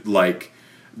and, like,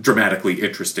 dramatically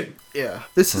interesting. Yeah.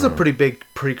 This is a pretty big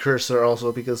precursor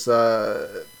also because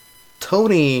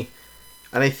Tony,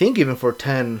 and I think even for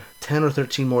 10 or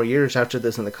 13 more years after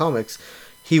this in the comics,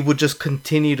 he would just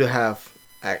continue to have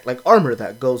like armor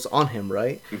that goes on him,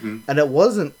 right? Mm-hmm. And it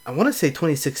wasn't, I want to say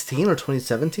 2016 or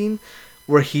 2017,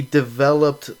 where he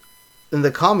developed, in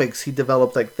the comics, he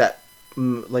developed like that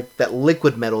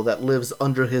liquid metal that lives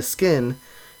under his skin,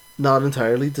 not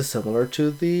entirely dissimilar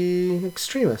to the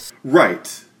Extremis.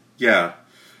 Right. Yeah.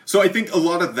 So I think a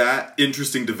lot of that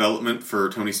interesting development for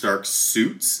Tony Stark's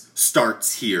suits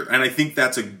starts here. And I think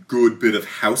that's a good bit of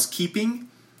housekeeping.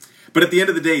 But at the end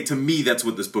of the day, to me, that's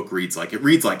what this book reads like. It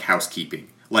reads like housekeeping.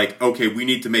 Like, okay, we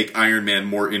need to make Iron Man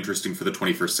more interesting for the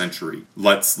 21st century.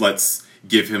 Let's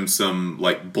give him some,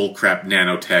 like, bullcrap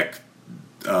nanotech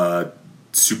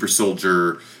super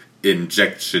soldier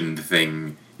injection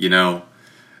thing, you know?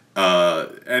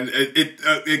 And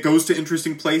it goes to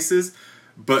interesting places,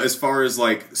 but as far as,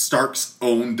 like, Stark's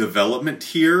own development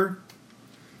here,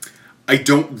 I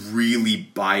don't really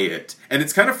buy it. And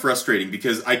it's kind of frustrating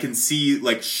because I can see,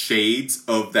 like, shades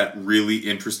of that really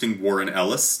interesting Warren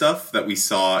Ellis stuff that we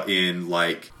saw in,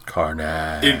 like...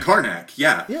 Karnak. In Karnak,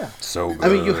 yeah. Yeah. So good. I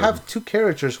mean, you have two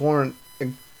characters who aren't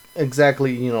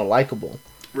exactly, likable.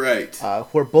 Right.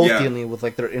 Who are both dealing with,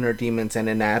 like, their inner demons and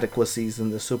inadequacies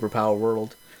in the superpower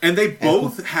world. And they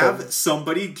both have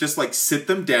somebody just, like, sit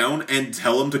them down and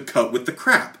tell them to cut with the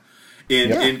crap.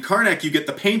 In Karnak, you get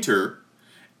the painter,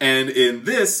 and in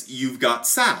this, you've got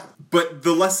Sal. But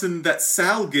the lesson that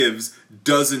Sal gives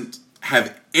doesn't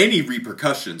have any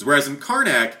repercussions. Whereas in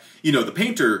Karnak, the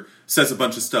painter says a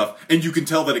bunch of stuff, and you can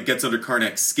tell that it gets under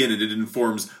Karnak's skin, and it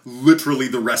informs literally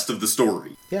the rest of the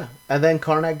story. Yeah, and then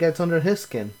Karnak gets under his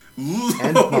skin.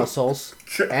 And muscles.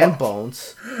 And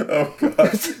bones. Oh,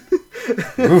 God.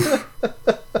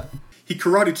 He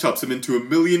karate chops him into a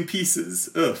million pieces.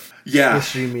 Ugh. Yeah.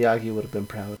 Mr. Miyagi would have been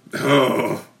proud.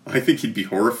 Oh, I think he'd be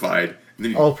horrified. And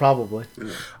then Oh, probably.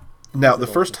 Now, the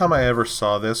first time I ever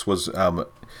saw this was,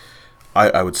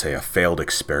 I would say, a failed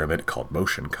experiment called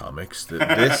Motion Comics.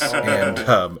 This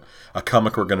and a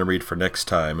comic we're going to read for next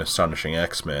time, Astonishing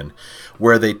X-Men,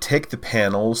 where they take the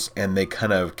panels and they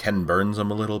kind of Ken Burns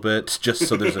them a little bit, just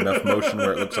so there's enough motion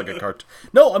where it looks like a cartoon.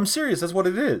 No, I'm serious. That's what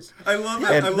it is. I love it.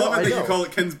 And- I love it that know. you call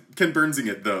it Ken Burnsing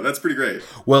it, though. That's pretty great.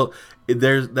 Well,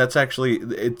 that's actually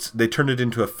they turned it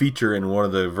into a feature in one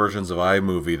of the versions of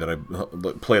iMovie that I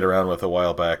played around with a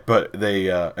while back. But they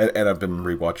and I've been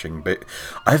rewatching.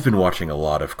 I've been watching a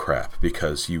lot of crap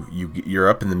because you're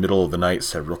up in the middle of the night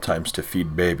several times to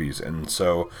feed babies, and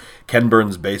so Ken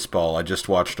Burns Baseball. I just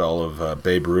watched all of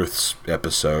Babe Ruth's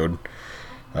episode,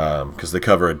 because they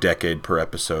cover a decade per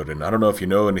episode. And I don't know if you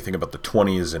know anything about the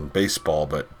 20s in baseball,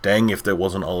 but dang if that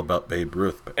wasn't all about Babe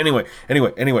Ruth. But anyway,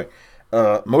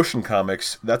 motion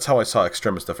comics, that's how I saw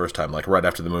Extremis the first time, like right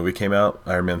after the movie came out,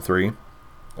 Iron Man 3,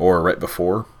 or right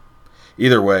before.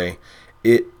 Either way,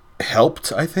 it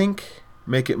helped, I think,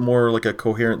 make it more like a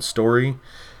coherent story.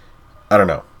 I don't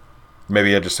know.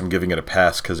 Maybe I just am giving it a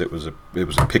pass because it was a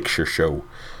picture show,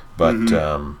 but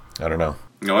I don't know.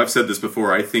 No, I've said this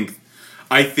before. I think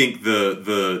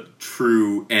the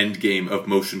true end game of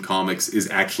motion comics is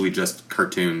actually just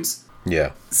cartoons.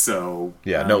 Yeah. So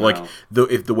yeah, no, like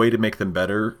if the way to make them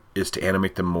better is to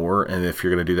animate them more, and if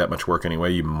you're going to do that much work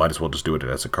anyway, you might as well just do it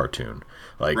as a cartoon.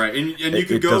 Like right, and you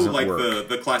could go like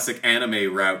the classic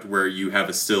anime route where you have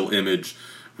a still image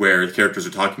where the characters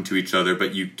are talking to each other,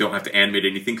 but you don't have to animate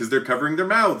anything because they're covering their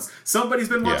mouths. Somebody's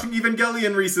been watching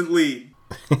Evangelion recently.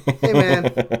 Hey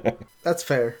man, that's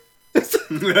fair.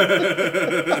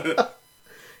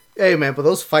 Hey man, but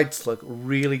those fights look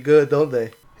really good, don't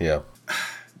they? Yeah.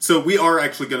 So we are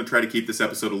actually going to try to keep this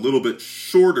episode a little bit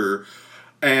shorter,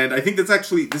 and I think this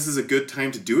is a good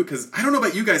time to do it because I don't know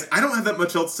about you guys, I don't have that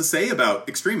much else to say about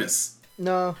Extremis.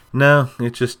 No,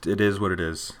 it is what it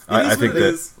is. I think that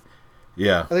is.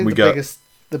 Yeah, I think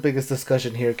the biggest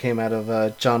discussion here came out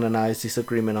of John and I's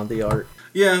disagreement on the art.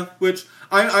 Yeah, which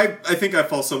I think I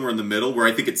fall somewhere in the middle where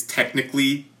I think it's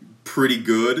technically pretty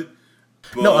good.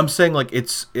 But... No, I'm saying like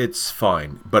it's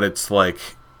fine, but it's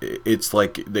like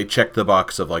they check the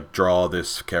box of like draw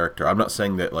this character. I'm not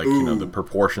saying that like the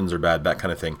proportions are bad, that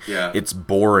kind of thing. Yeah, it's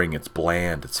boring, it's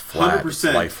bland, it's flat, 100%. It's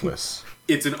lifeless.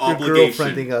 It's an obligation. You're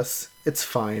girlfriending us. It's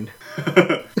fine.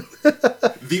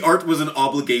 The art was an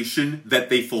obligation that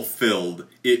they fulfilled.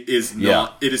 It is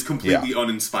not. It is completely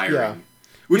uninspiring. Yeah.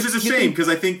 Which is a shame because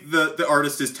I think the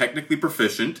artist is technically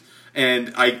proficient,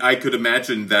 and I could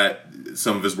imagine that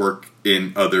some of his work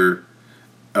in other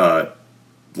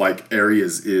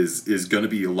areas is going to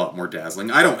be a lot more dazzling.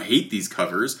 I don't hate these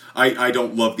covers. I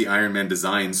don't love the Iron Man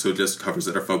design, so just covers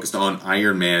that are focused on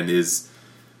Iron Man is.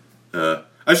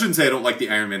 I shouldn't say I don't like the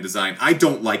Iron Man design. I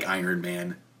don't like Iron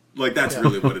Man. Like, that's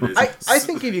really what it is. I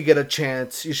think if you get a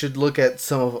chance, you should look at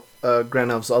some of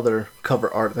Granov's other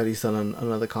cover art that he's done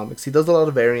on other comics. He does a lot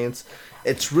of variants.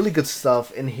 It's really good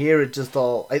stuff. And here, it just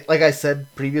all... like I said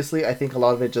previously, I think a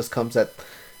lot of it just comes at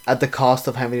the cost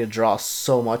of having to draw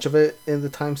so much of it in the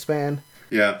time span.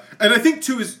 Yeah. And I think,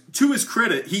 to his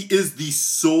credit, he is the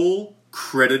sole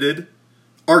credited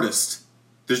artist.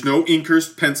 There's no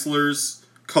inkers, pencilers,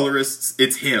 colorists.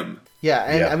 It's him. Yeah,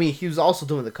 and I mean, he was also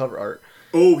doing the cover art.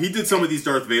 Oh, he did some of these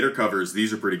Darth Vader covers.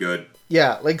 These are pretty good.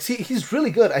 Yeah, like, see, he's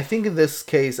really good. I think in this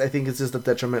case, I think it's just the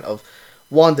detriment of,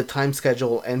 one, the time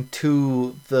schedule, and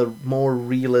two, the more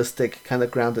realistic, kind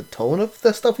of grounded tone of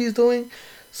the stuff he's doing.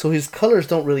 So his colors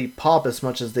don't really pop as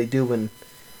much as they do in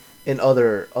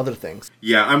other things.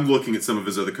 Yeah, I'm looking at some of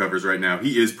his other covers right now.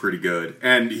 He is pretty good.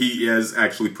 And he is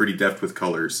actually pretty deft with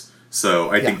colors.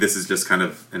 So I think this is just kind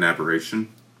of an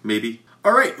aberration, maybe.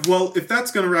 All right, well, if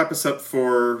that's going to wrap us up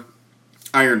for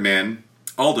Iron Man,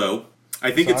 Aldo,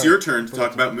 I think it's your turn to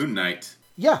talk about Moon Knight.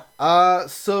 Yeah,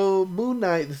 so Moon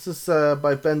Knight, this is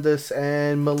by Bendis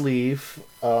and Maleev.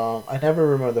 I never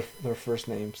remember their first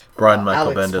names. Brian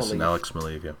Michael Bendis Maleev. And Alex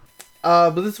Maleev, yeah.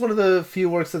 But this is one of the few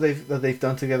works that they've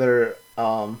done together.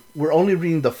 We're only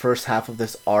reading the first half of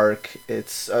this arc.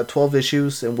 It's 12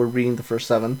 issues, and we're reading the first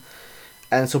 7.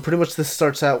 And so pretty much this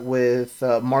starts out with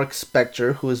Mark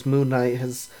Spector, who is Moon Knight,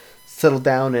 has settled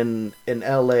down in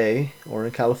LA or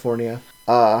in California,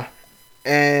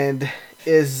 and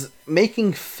is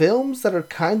making films that are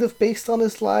kind of based on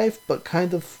his life, but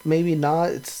kind of maybe not.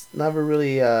 It's never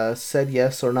really said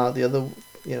yes or not. The other,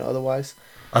 otherwise.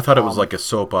 I thought it was like a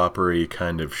soap opera-y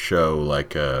kind of show,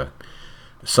 like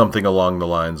something along the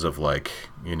lines of like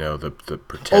the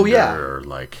Pretender or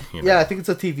like Yeah, I think it's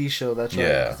a TV show. That's right.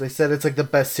 Yeah, 'cause they said it's like the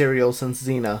best serial since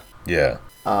Xena. Yeah.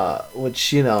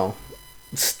 Which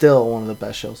still one of the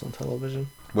best shows on television.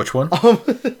 Which one?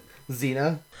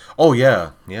 Xena. Oh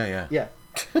yeah. Yeah.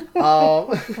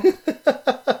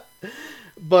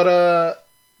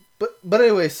 But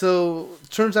anyway, so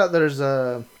turns out there's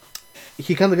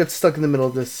he kind of gets stuck in the middle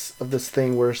of this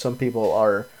thing where some people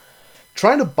are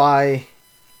trying to buy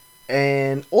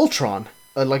an Ultron,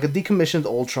 like a decommissioned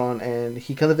Ultron, and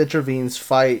he kind of intervenes,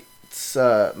 fights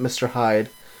Mr. Hyde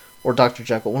or Dr.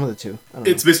 Jekyll, one of the two.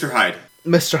 It's Mr. Hyde.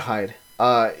 Mr. Hyde.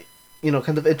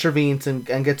 Kind of intervenes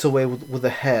and gets away with the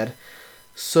head.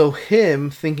 So him,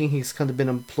 thinking he's kind of been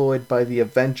employed by the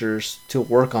Avengers to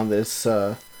work on this,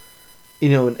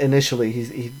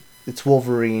 initially it's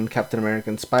Wolverine, Captain America,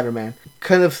 and Spider-Man,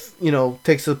 kind of,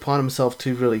 takes it upon himself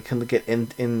to really kind of get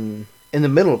in the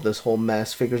middle of this whole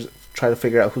mess, try to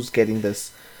figure out who's getting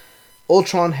this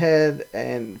Ultron head,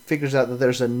 and figures out that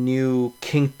there's a new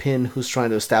Kingpin who's trying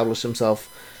to establish himself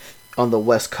on the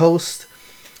West Coast.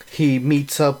 He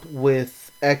meets up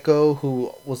with Echo,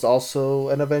 who was also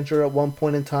an Avenger at one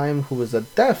point in time, who was a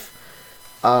deaf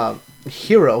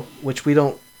hero, which we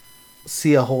don't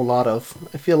see a whole lot of.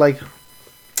 I feel like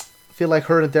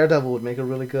her and Daredevil would make a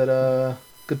really good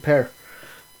pair.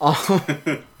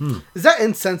 Is that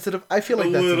insensitive? I feel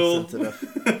like that's insensitive.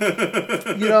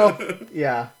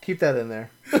 Yeah, keep that in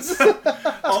there.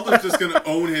 Aldo's just going to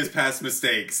own his past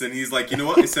mistakes, and he's like, you know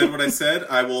what? I said what I said.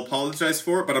 I will apologize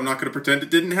for it, but I'm not going to pretend it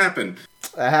didn't happen.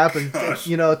 It happened. Gosh.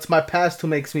 It's my past who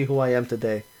makes me who I am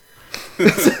today.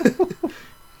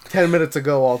 10 minutes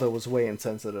ago, Aldo was way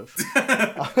insensitive.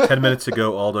 10 minutes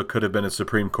ago, Aldo could have been a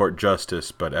Supreme Court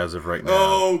justice, but as of right now...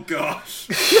 Oh, gosh.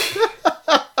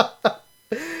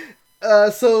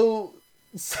 So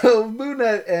Moon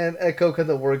Knight and Echo kind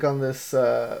of work on this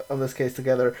case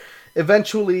together.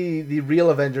 Eventually, the real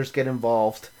Avengers get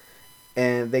involved,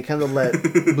 and they kind of let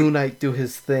Moon Knight do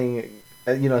his thing.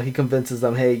 He convinces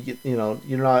them, hey,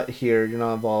 you're not here, you're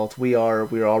not involved. We are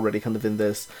already kind of in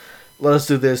this. Let us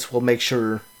do this. We'll make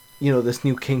sure, this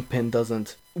new Kingpin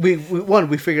doesn't. We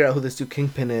figure out who this new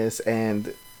Kingpin is,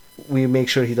 and we make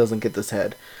sure he doesn't get this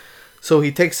head. So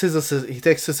he takes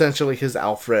essentially his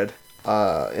Alfred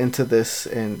into this,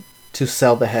 and to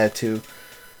sell the head to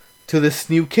this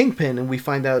new Kingpin, and we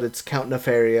find out it's Count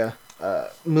Nefaria.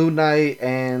 Moon Knight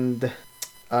and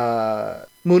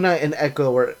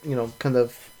Echo are kind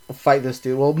of fight this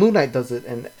dude. Well, Moon Knight does it,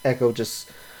 and Echo just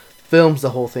films the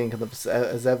whole thing kind of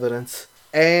as evidence.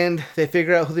 And they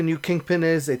figure out who the new Kingpin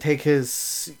is. They take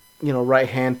his right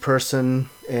hand person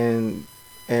and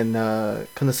kind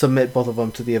of submit both of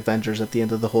them to the Avengers at the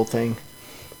end of the whole thing.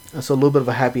 So a little bit of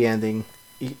a happy ending,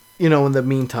 in the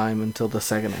meantime, until the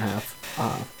second half.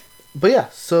 But yeah,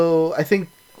 so I think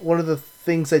one of the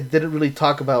things I didn't really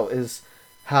talk about is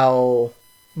how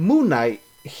Moon Knight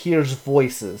hears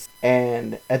voices.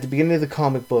 And at the beginning of the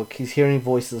comic book, he's hearing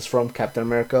voices from Captain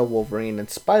America, Wolverine, and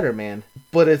Spider-Man.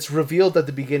 But it's revealed at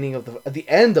the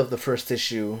end of the first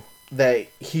issue that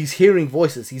he's hearing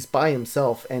voices. He's by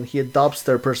himself, and he adopts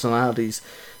their personalities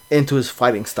into his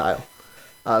fighting style.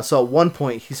 So at one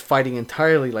point, he's fighting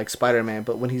entirely like Spider-Man,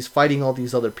 but when he's fighting all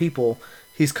these other people,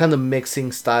 he's kind of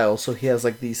mixing styles. So he has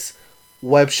like these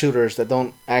web shooters that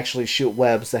don't actually shoot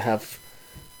webs, that have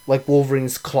like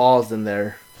Wolverine's claws in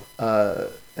there.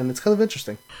 And it's kind of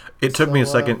interesting. It took me a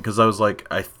second, because I was like,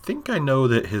 I think I know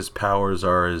that his powers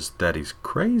is that he's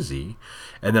crazy.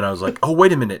 And then I was like, oh,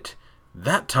 wait a minute.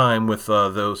 That time with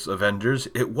those Avengers,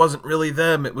 it wasn't really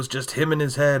them. It was just him in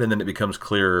his head. And then it becomes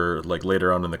clearer like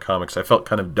later on in the comics. I felt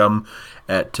kind of dumb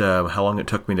at how long it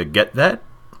took me to get that.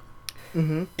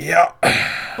 Mm-hmm. Yeah.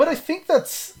 But I think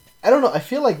I don't know. I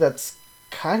feel like that's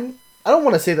I don't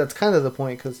want to say that's kind of the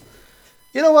point, because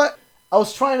you know what? I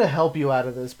was trying to help you out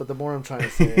of this, but the more I'm trying to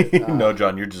say it... No,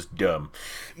 John, you're just dumb.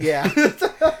 Yeah.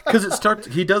 Because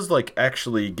he does, like,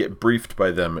 actually get briefed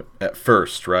by them at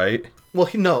first, right? Well,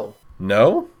 no.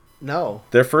 No? No.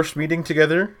 Their first meeting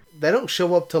together? They don't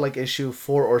show up till, like, issue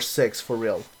 4 or 6 for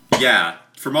real. Yeah.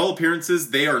 From all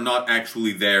appearances, they are not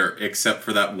actually there, except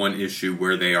for that one issue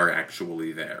where they are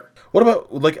actually there. What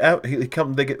about, like, he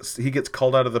gets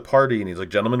called out of the party, and he's like,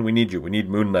 gentlemen, we need you. We need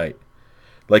Moon Knight.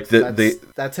 Like,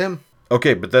 that's him.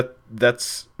 Okay, but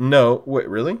that's no. Wait,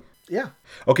 really? Yeah.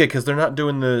 Okay, because they're not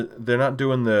doing the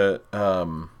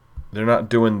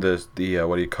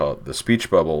what do you call it? The speech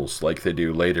bubbles like they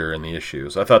do later in the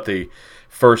issues. I thought the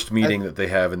first meeting that they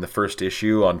have in the first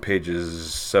issue on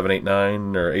pages 7, 8,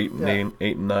 9 or 8 and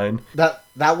 8 and 9.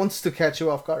 That one's to catch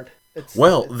you off guard.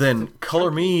 Then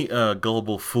color me a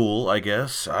gullible fool, I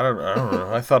guess. I don't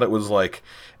know. I thought it was like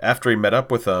after he met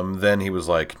up with them, then he was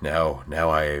like, now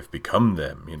I have become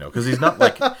them, because he's not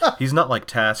like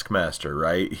Taskmaster,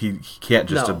 right? He can't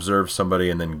just observe somebody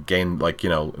and then gain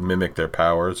mimic their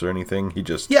powers or anything. He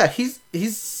just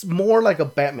he's more like a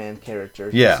Batman character.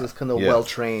 Yeah, he's just kind of well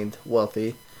trained,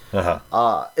 wealthy.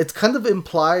 Uh-huh. It's kind of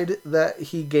implied that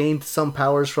he gained some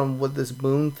powers from this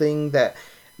moon thing that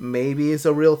maybe is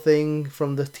a real thing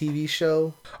from the TV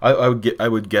show. I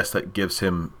would guess that gives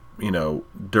him,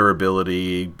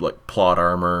 durability, like plot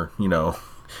armor,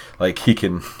 like he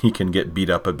can get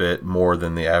beat up a bit more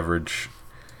than the average,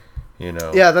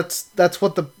 Yeah, that's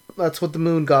what the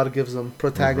moon god gives him,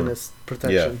 protagonist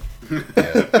protection.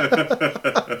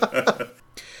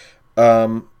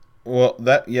 Yeah. Well,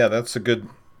 that's a good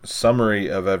summary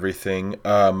of everything.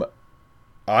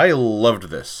 I loved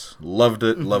this. Loved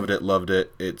it, loved it, loved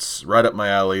it. It's right up my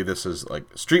alley. This is like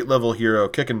street level hero,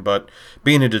 kicking butt,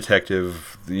 being a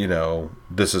detective,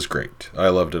 this is great. I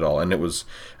loved it all. And it was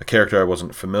a character I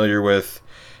wasn't familiar with.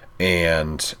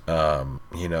 And,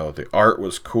 the art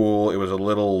was cool. It was a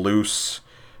little loose,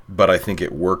 but I think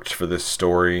it worked for this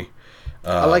story.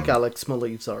 I like Alex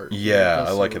Maleev's art. Yeah,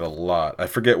 I like it a lot. I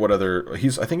forget what other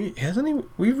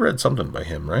we've read something by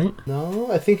him, right?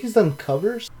 No, I think he's done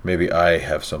covers. Maybe I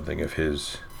have something of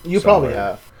his. You somewhere. probably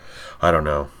have. I don't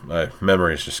know. My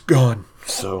memory's just gone.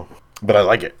 So, but I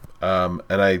like it. And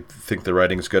I think the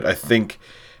writing's good. I think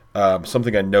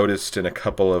something I noticed in a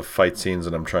couple of fight scenes,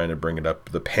 and I'm trying to bring it up.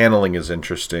 The paneling is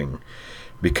interesting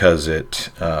because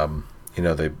it,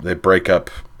 they break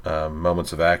up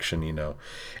moments of action,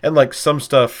 and like some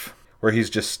stuff where he's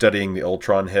just studying the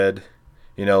Ultron head,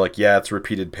 it's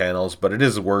repeated panels, but it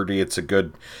is wordy. It's a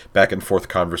good back and forth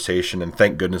conversation, and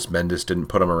thank goodness Bendis didn't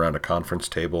put him around a conference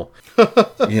table.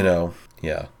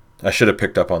 Yeah. I should have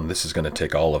picked up on this is going to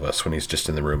take all of us when he's just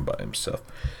in the room by himself.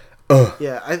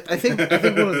 Yeah, I think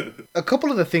a couple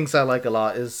of the things I like a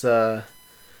lot is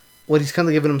when he's kind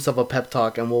of giving himself a pep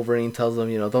talk, and Wolverine tells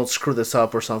him, don't screw this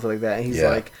up or something like that. And he's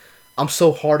like, I'm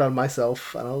so hard on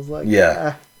myself. And I was like,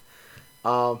 yeah.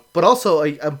 But also,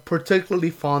 I'm particularly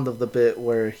fond of the bit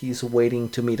where he's waiting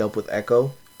to meet up with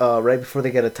Echo right before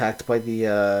they get attacked by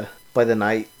the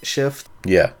night shift.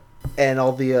 Yeah. And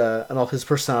all his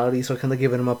personalities are kind of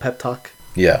giving him a pep talk.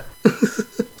 Yeah.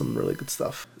 Some really good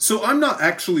stuff. So I'm not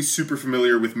actually super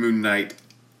familiar with Moon Knight,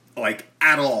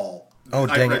 at all. Oh,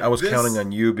 dang it. I was counting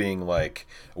on you being like,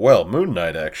 well, Moon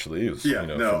Knight actually is, from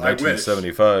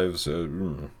 1975.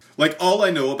 So, all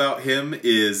I know about him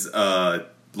is,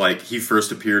 he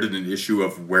first appeared in an issue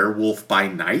of Werewolf by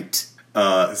Night,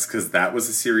 because that was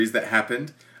a series that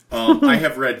happened. I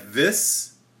have read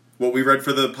what we read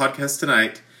for the podcast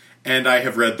tonight, and I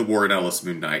have read the Warren Ellis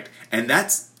Moon Knight. And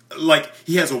that's,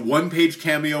 he has a one-page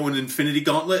cameo in Infinity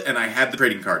Gauntlet, and I had the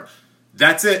trading card.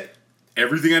 That's it.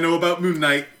 Everything I know about Moon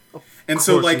Knight. And of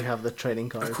course you have the trading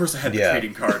card. Of course I had the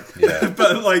trading card. Yeah.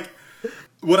 But,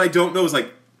 what I don't know is,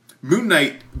 Moon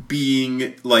Knight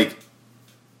being,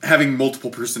 having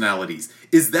multiple personalities.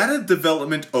 Is that a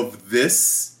development of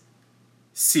this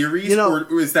series?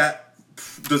 Or is that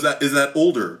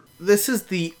older? This is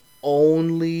the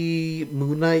only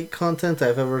Moon Knight content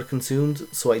I've ever consumed,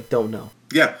 so I don't know.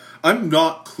 Yeah, I'm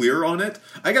not clear on it.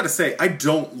 I gotta say, I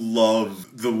don't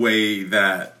love the way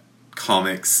that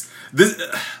comics...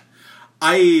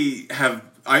 I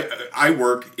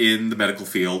work in the medical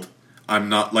field. I'm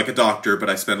not like a doctor,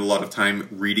 but I spend a lot of time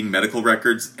reading medical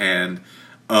records, and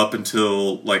up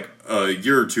until a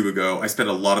year or two ago, I spent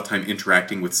a lot of time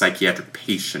interacting with psychiatric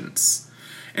patients.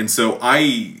 And so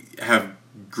I have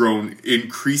grown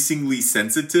increasingly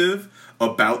sensitive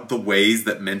about the ways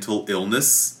that mental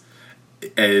illness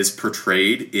is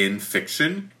portrayed in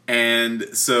fiction.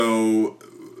 And so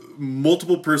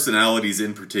multiple personalities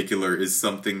in particular is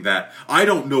something that I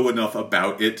don't know enough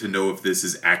about it to know if this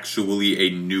is actually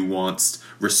a nuanced,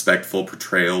 respectful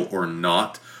portrayal or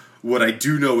not. What I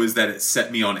do know is that it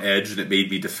set me on edge and it made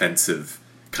me defensive,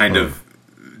 kind of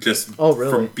just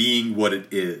from being what it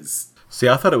is. See,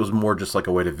 I thought it was more just like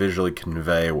a way to visually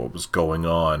convey what was going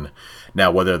on. Now,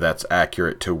 whether that's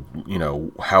accurate to,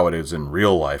 how it is in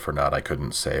real life or not, I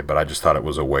couldn't say. But I just thought it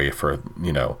was a way for,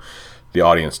 the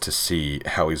audience to see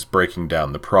how he's breaking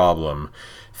down the problem,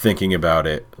 thinking about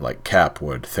it like Cap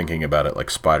would, thinking about it like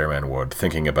Spider-Man would,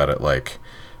 thinking about it like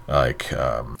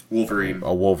Wolverine.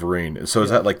 A Wolverine. So is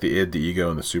that like the id, the ego,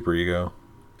 and the superego?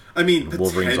 I mean,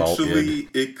 potentially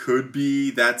it could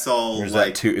be. That's all. Or is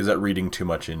that reading too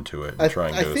much into it and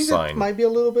trying to assign? I think it might be a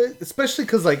little bit, especially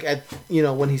because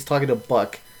when he's talking to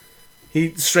Buck,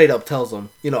 he straight up tells him,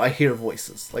 I hear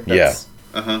voices. That's,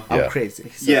 I'm crazy.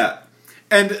 So. Yeah,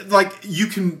 and you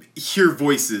can hear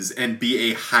voices and be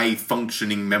a high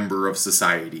functioning member of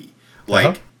society.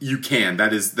 You can.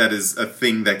 That is a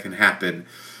thing that can happen.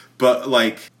 But,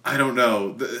 I don't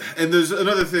know. And there's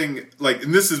another thing,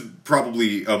 and this is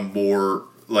probably a more,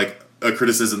 a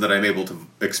criticism that I'm able to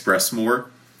express more.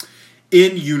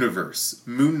 In universe,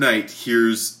 Moon Knight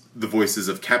hears the voices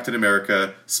of Captain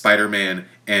America, Spider-Man,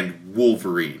 and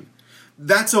Wolverine.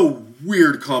 That's a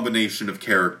weird combination of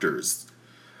characters.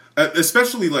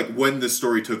 Especially, when this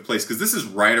story took place, because this is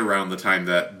right around the time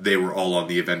that they were all on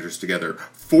the Avengers together.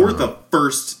 For the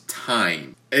first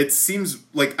time. It seems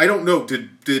I don't know,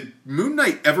 did Moon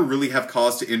Knight ever really have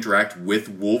cause to interact with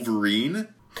Wolverine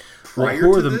prior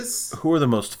to this? Who are the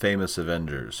most famous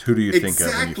Avengers? Who do you think of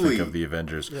when you think of the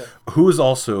Avengers? Yeah. Who is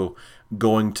also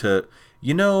going to...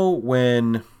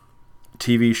 when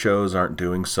TV shows aren't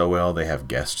doing so well, they have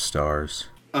guest stars.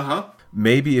 Uh-huh.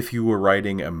 Maybe if you were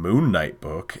writing a Moon Knight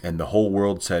book and the whole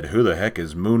world said, who the heck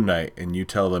is Moon Knight? And you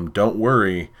tell them, don't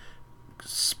worry,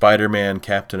 Spider-Man,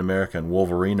 Captain America, and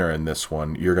Wolverine are in this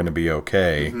one. You're going to be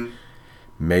okay. Mm-hmm.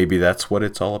 Maybe that's what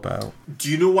it's all about. Do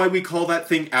you know why we call that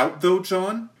thing out, though,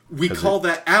 John? We call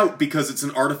that out because it's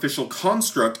an artificial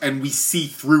construct and we see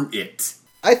through it.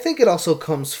 I think it also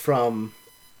comes from,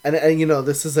 and you know,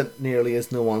 this isn't nearly as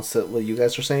nuanced as what you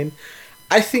guys are saying.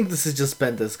 I think this is just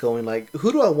Bendis going like,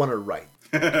 who do I want to write?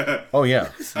 Oh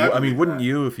yeah, I mean, wouldn't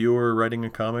you if you were writing a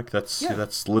comic?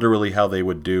 That's literally how they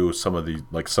would do some of the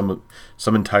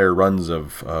some entire runs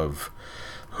of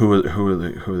who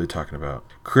are they talking about?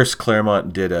 Chris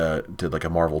Claremont did like a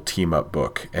Marvel team up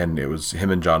book, and it was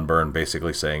him and John Byrne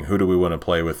basically saying, who do we want to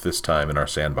play with this time in our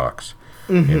sandbox?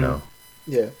 Mm-hmm. You know?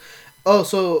 Yeah. Oh,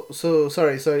 so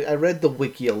sorry. I read the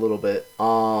wiki a little bit.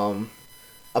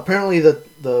 Apparently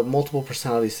the multiple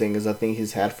personalities thing is a thing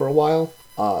he's had for a while.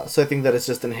 So I think that it's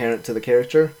just inherent to the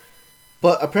character.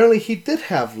 But apparently he did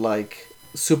have like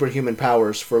superhuman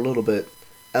powers for a little bit,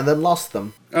 and then lost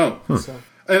them. Oh. So.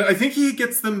 And I think he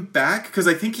gets them back because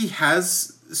I think he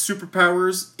has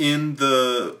superpowers in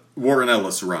the Warren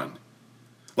Ellis run.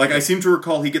 Like I seem to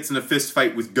recall he gets in a fist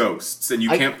fight with ghosts, and you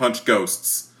can't punch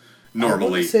ghosts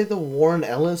normally. I would say the Warren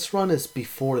Ellis run is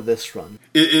before this run.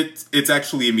 It's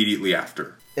actually immediately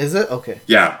after. Is it? Okay.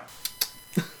 Yeah.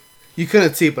 You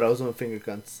couldn't see, but I was doing finger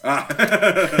guns.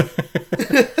 I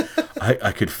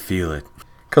could feel it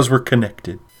because we're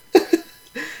connected.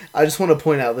 I just want to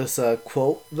point out this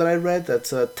quote that I read.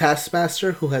 That's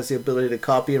Taskmaster, who has the ability to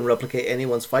copy and replicate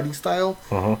anyone's fighting style,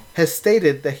 has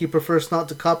stated that he prefers not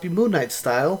to copy Moon Knight's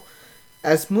style,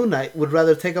 as Moon Knight would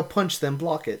rather take a punch than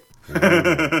block it.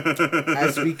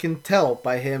 As we can tell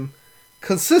by him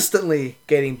consistently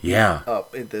getting beat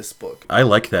up in this book. I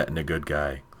like that in a good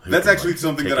guy. That's actually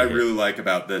something that I really like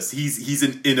about this. He's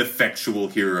an ineffectual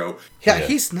hero. Yeah,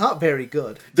 he's not very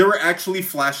good. There were actually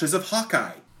flashes of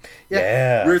Hawkeye.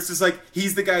 Yeah. Where it's just like,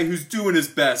 he's the guy who's doing his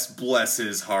best, bless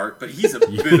his heart, but he's a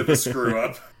bit of a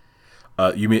screw-up.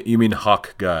 You mean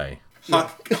Hawk Guy.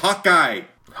 Hawk Guy.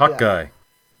 Hawk Guy.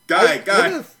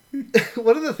 Guy.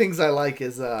 One of the things I like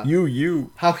is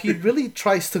how he really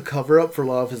tries to cover up for a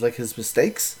lot of his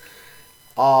mistakes.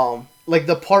 Like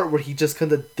the part where he just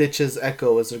kind of ditches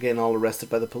Echo as they're getting all arrested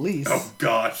by the police. Oh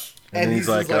gosh. And he's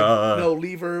like, no,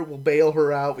 leave her, we'll bail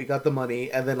her out, we got the money.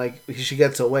 And then like she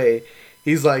gets away,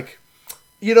 he's like,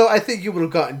 you know, I think you would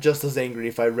have gotten just as angry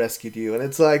if I rescued you. And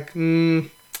it's like,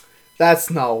 that's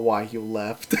not why you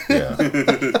left.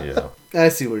 Yeah. I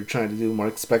see what you're trying to do,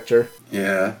 Mark Spector.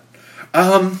 Yeah.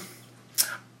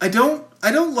 I don't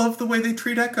love the way they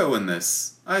treat Echo in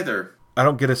this either. I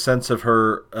don't get a sense of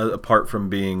her apart from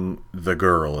being the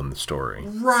girl in the story.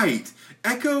 Right.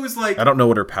 Echo is like, I don't know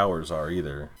what her powers are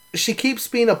either. She keeps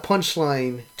being a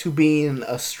punchline to being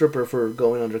a stripper for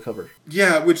going undercover.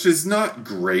 Yeah, which is not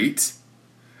great.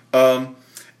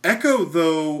 Echo,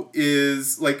 though,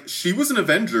 is, like, she was an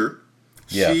Avenger.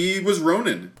 Yeah. She was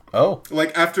Ronin. Oh.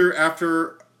 Like,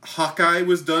 after Hawkeye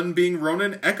was done being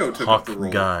Ronin, Echo took up the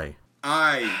role. Guy.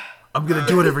 I'm gonna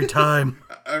do it every time.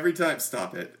 Every time.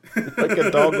 Stop it. Like a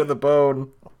dog with a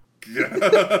bone.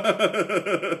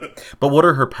 But what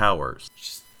are her powers?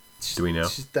 Do we know?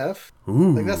 She's deaf.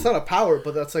 Ooh. Like, that's not a power,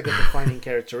 but that's like a defining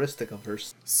characteristic of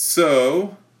hers.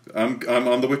 So, I'm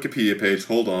on the Wikipedia page.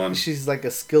 Hold on. She's like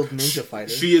a skilled ninja fighter.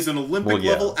 She is an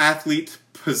Olympic-level athlete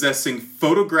possessing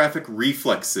photographic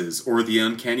reflexes, or the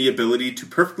uncanny ability to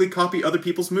perfectly copy other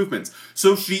people's movements.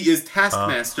 So she is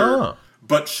Taskmaster,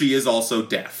 but she is also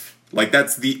deaf. Like,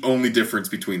 that's the only difference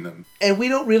between them. And we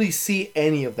don't really see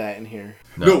any of that in here.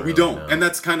 No, we don't. No. And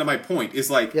that's kind of my point.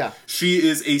 Is like, she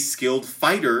is a skilled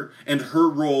fighter, and her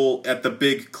role at the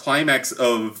big climax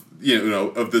of,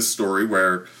 of this story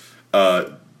where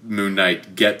Moon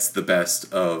Knight gets the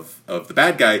best of the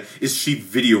bad guy is she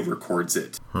video records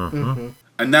it. Mm-hmm.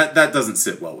 And that doesn't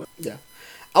sit well with me. Yeah.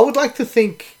 I would like to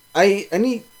think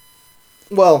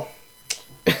well,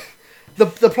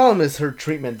 the problem is her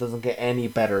treatment doesn't get any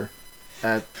better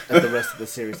at the rest of the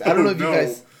series. I don't know if you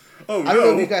guys I don't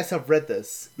know if you guys have read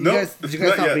this. Did you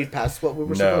guys not read past what we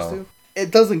were supposed to?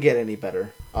 It doesn't get any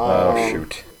better.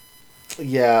 Shoot.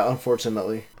 Yeah,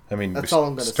 unfortunately. I mean, that's all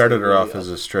I'm gonna started say, her off as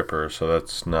a stripper, so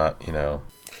that's not,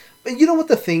 But you know what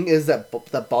the thing is that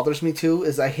bothers me too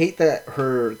is I hate that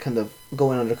her kind of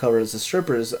going undercover as a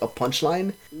stripper is a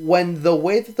punchline when the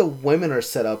way that the women are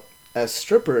set up as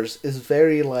strippers is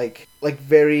very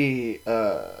very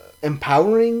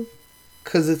empowering,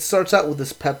 because it starts out with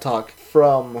this pep talk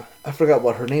from, I forgot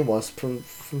what her name was, from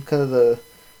kind of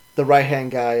the right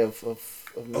hand guy of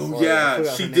Oh or I yeah,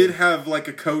 forgot she her did name. have like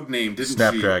a code name, didn't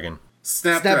Snapdragon. she?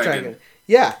 Snapdragon. Snapdragon.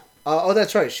 Yeah. Oh,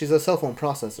 that's right. She's a cell phone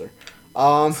processor.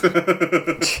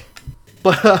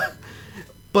 But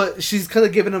but she's kind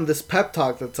of giving him this pep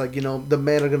talk that's like, the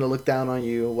men are gonna look down on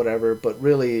you, whatever. But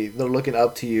really, they're looking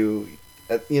up to you.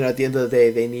 At the end of the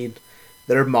day, they need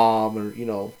their mom,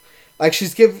 or like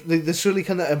she's giving this really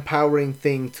kind of empowering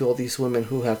thing to all these women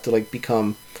who have to like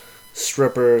become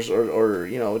strippers or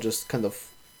just kind of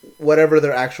whatever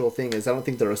their actual thing is. I don't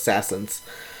think they're assassins,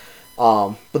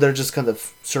 but they're just kind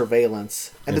of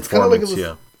surveillance, and it's kind of like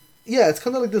it's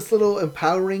kind of like this little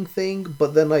empowering thing,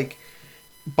 but then like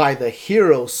by the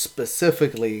hero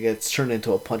specifically, it gets turned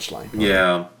into a punchline.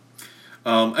 Yeah.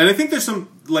 And I think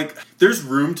there's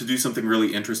room to do something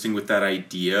really interesting with that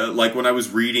idea. Like when I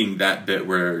was reading that bit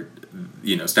where,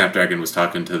 Snapdragon was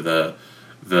talking to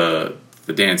the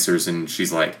dancers, and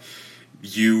she's like,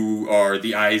 you are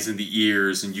the eyes and the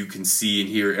ears, and you can see and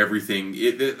hear everything.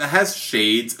 It has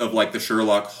shades of like the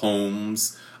Sherlock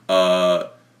Holmes,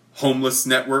 homeless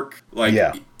network. Like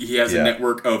he has a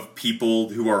network of people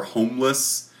who are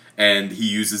homeless, and he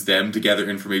uses them to gather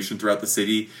information throughout the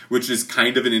city, which is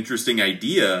kind of an interesting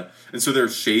idea. And so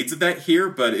there's shades of that here,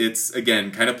 but it's,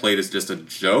 again, kind of played as just a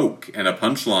joke and a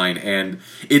punchline. And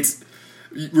it's,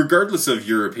 regardless of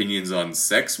your opinions on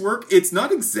sex work, it's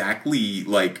not exactly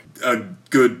like a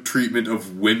good treatment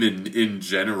of women in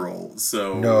general.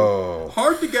 So No.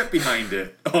 hard to get behind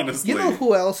it, honestly. You know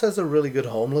who else has a really good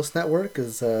homeless network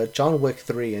is John Wick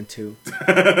 3 and 2.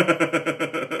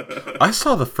 I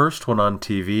saw the first one on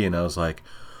TV and I was like,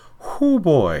 "Oh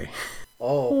boy,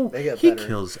 Oh, they get he better.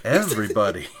 kills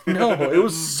everybody." No, it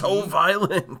was so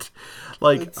violent.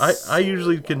 Like I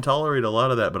usually can tolerate a lot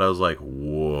of that, but I was like,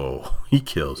 "Whoa, he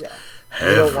kills You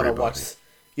everybody."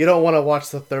 don't want to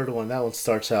watch the third one. That one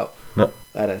starts out No.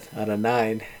 at a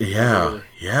 9. Yeah.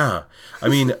 I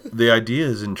mean, the idea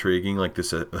is intriguing, like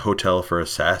this hotel for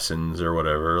assassins or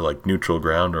whatever, like neutral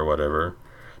ground or whatever.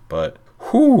 But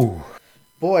whew.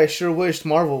 Boy, I sure wished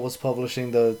Marvel was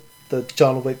publishing the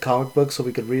John Wick comic book so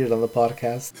we could read it on the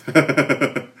podcast.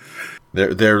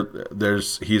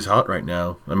 There's he's hot right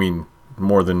now. I mean,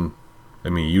 more than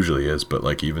he usually is, but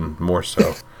like even more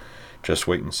so. Just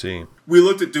wait and see. We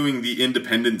looked at doing the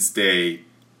Independence Day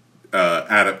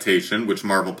adaptation, which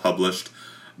Marvel published.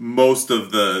 Most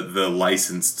of the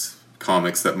licensed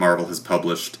comics that Marvel has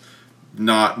published,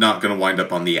 not going to wind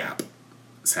up on the app,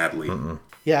 sadly. Mm-mm.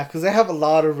 Yeah, because they have a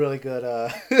lot of really good.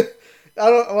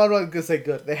 I'm not gonna say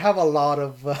good. They have a lot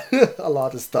of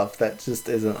stuff that just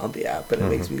isn't on the app, and it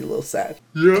makes me a little sad.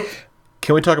 Yep.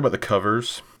 Can we talk about the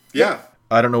covers? Yeah.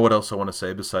 I don't know what else I want to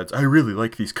say besides I really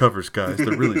like these covers, guys.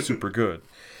 They're really super good.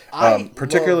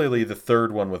 Particularly the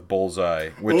third one with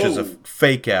Bullseye, which is a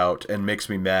fake out and makes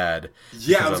me mad.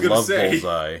 Yeah, I was going to say.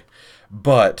 Bullseye,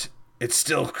 but it's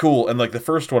still cool. And like the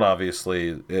first one,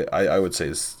 obviously, I would say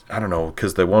is, I don't know,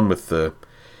 because the one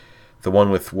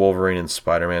with Wolverine and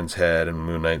Spider-Man's head and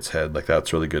Moon Knight's head, like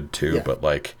that's really good too. Yeah. But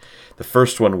like the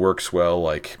first one works well,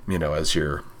 like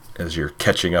as your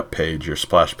catching up page, your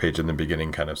splash page in the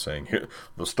beginning, kind of saying here,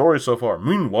 the story so far.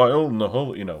 Meanwhile, in the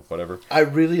whole, whatever. I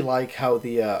really like how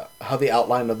the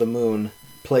outline of the moon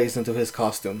plays into his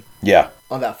costume. Yeah.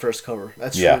 On that first cover,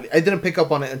 that's Yeah. really, I didn't pick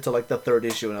up on it until like the third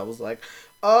issue, and I was like,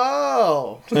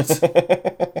 oh.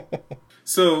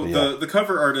 So the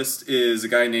cover artist is a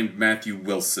guy named Matthew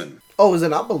Wilson. Oh, is it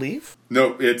not Believe?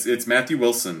 No, it's Matthew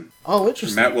Wilson. Oh,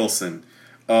 interesting. Matt Wilson.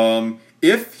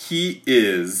 If he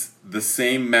is the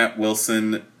same Matt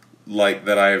Wilson like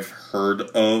that I've heard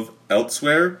of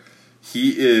elsewhere,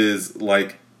 he is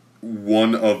like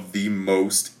one of the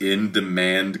most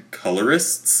in-demand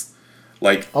colorists.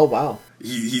 Like, Oh, wow.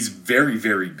 he's very,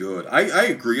 very good. I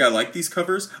agree. I like these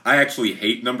covers. I actually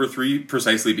hate number 3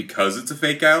 precisely because it's a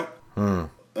fake out.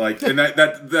 Like, and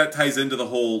that ties into the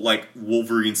whole like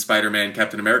Wolverine, Spider-Man,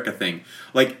 Captain America thing.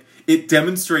 Like, it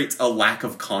demonstrates a lack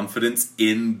of confidence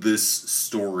in this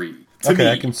story. To me,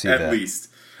 I can see at that. least.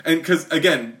 And because,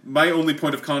 again, my only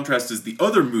point of contrast is the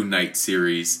other Moon Knight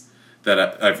series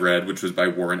that I've read, which was by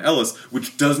Warren Ellis,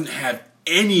 which doesn't have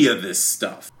any of this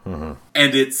stuff. Mm-hmm.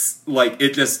 And it's like,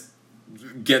 it just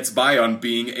gets by on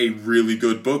being a really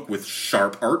good book with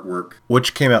sharp artwork.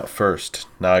 Which came out first?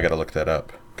 Now I gotta look that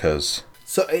up, because...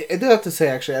 So I do have to say,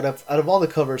 actually, out of all the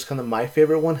covers, kind of my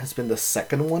favorite one has been the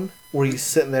second one, where he's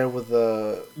sitting there with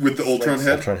the Ultron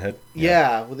head? Ultron head?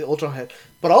 Yeah, with the Ultron head.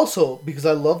 But also because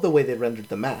I love the way they rendered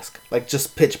the mask, like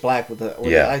just pitch black with the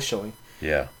eyes showing.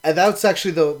 Yeah. And that's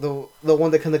actually the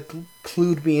one that kind of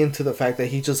clued me into the fact that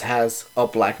he just has a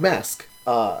black mask.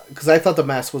 Because I thought the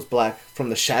mask was black from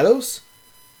the shadows.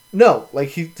 No, like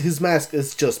his mask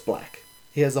is just black.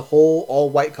 He has a whole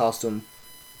all-white costume,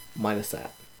 minus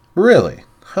that. Really?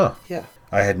 Huh. Yeah.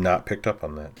 I had not picked up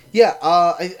on that. Yeah,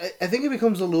 I think it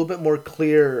becomes a little bit more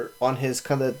clear on his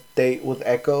kind of date with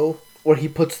Echo, where he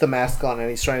puts the mask on and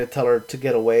he's trying to tell her to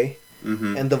get away.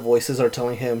 Mm-hmm. And the voices are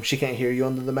telling him she can't hear you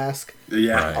under the mask.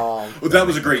 Yeah. Right. Well, that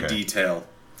was a great detail.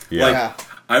 Yeah. Like,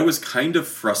 I was kind of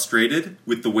frustrated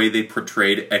with the way they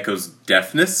portrayed Echo's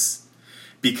deafness,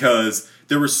 because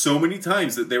there were so many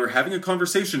times that they were having a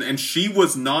conversation and she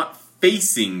was not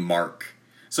facing Mark.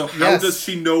 So how does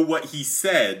she know what he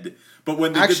said? But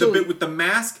when they did the bit with the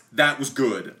mask, that was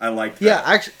good. I liked that. Yeah,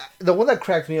 actually, the one that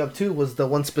cracked me up too was the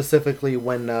one specifically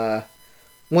when they're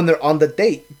on the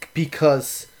date,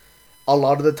 because a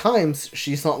lot of the times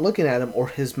she's not looking at him, or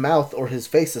his mouth or his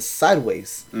face is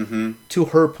sideways to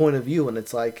her point of view, and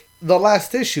it's like the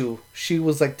last issue she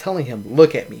was like telling him,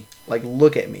 "Look at me, like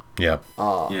look at me." Yeah.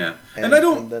 Yeah, and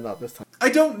then not this time. I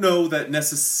don't know that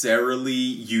necessarily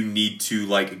you need to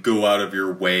like go out of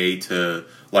your way to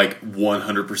like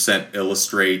 100%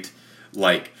 illustrate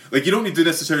like you don't need to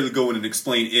necessarily go in and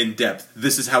explain in depth,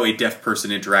 this is how a deaf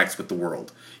person interacts with the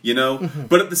world, you know? Mm-hmm.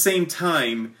 But at the same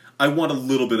time, I want a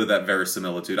little bit of that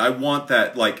verisimilitude. I want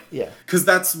that, like, because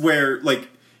that's where, like,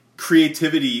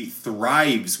 creativity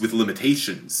thrives with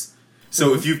limitations.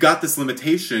 So if you've got this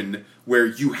limitation where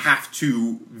you have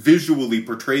to visually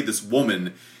portray this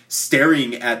woman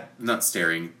not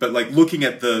staring, but like looking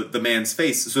at the man's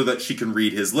face so that she can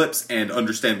read his lips and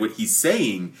understand what he's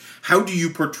saying, how do you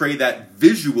portray that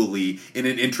visually in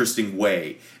an interesting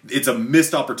way? It's a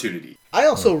missed opportunity. I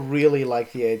also really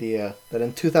like the idea that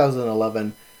in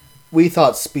 2011, we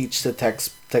thought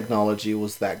speech-to-text technology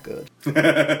was that good.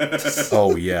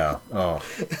 Oh, yeah. Oh.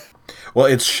 Well,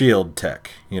 it's Shield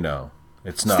tech, you know.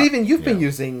 It's not. Steven, you've been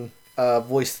using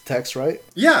voice-to-text, right?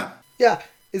 Yeah. Yeah.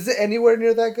 Is it anywhere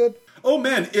near that good? Oh,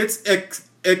 man. It's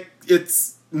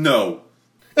no.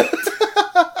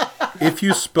 If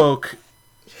you spoke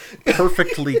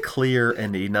perfectly clear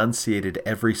and enunciated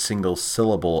every single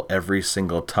syllable every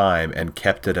single time and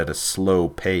kept it at a slow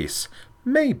pace,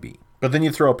 maybe. But then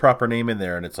you throw a proper name in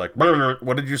there and it's like,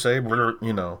 what did you say?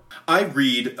 You know. I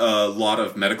read a lot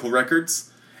of medical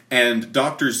records, and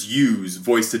doctors use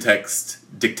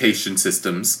voice-to-text dictation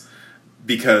systems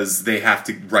because they have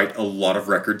to write a lot of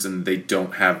records and they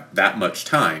don't have that much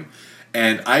time.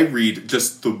 And I read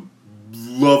just the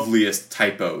loveliest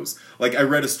typos. Like, I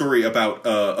read a story about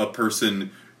a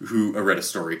person who... I read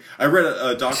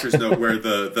a doctor's note where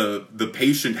the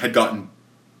patient had gotten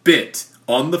bit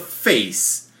on the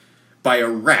face by a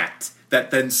rat that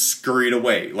then scurried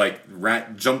away. Like,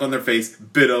 rat jumped on their face,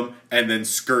 bit them, and then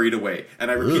scurried away.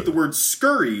 And I repeat the word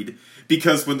scurried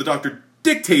because when the doctor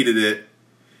dictated it,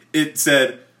 it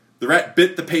said, the rat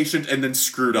bit the patient and then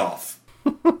screwed off.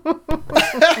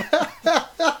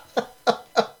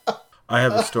 I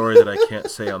have a story that I can't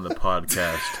say on the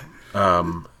podcast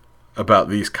about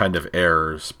these kind of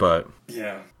errors, but...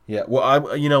 Yeah. Yeah,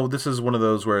 well, this is one of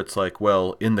those where it's like,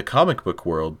 well, in the comic book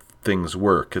world, things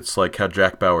work. It's like how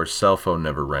Jack Bauer's cell phone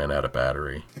never ran out of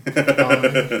battery.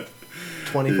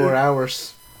 24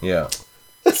 hours. Yeah.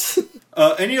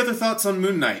 Any other thoughts on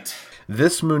Moon Knight?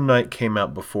 This Moon Knight came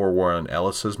out before Warren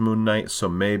Ellis's Moon Knight, so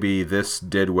maybe this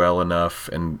did well enough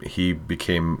and he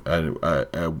became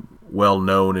a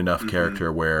well-known enough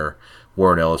character where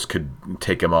Warren Ellis could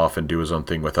take him off and do his own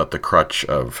thing without the crutch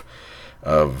of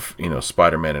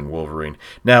Spider-Man and Wolverine.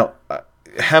 Now,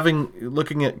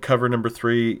 looking at cover number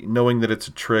 3, knowing that it's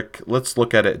a trick, let's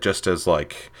look at it just as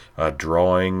like a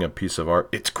drawing, a piece of art.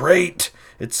 It's great.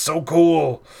 It's so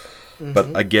cool. Mm-hmm.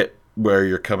 But I get where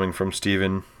you're coming from,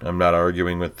 Steven. I'm not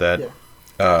arguing with that.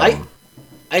 Yeah.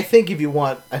 I think if you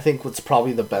want, I think what's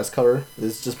probably the best cover,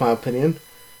 this is just my opinion.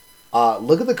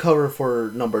 Look at the cover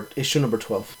for issue number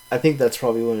 12. I think that's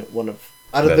probably one of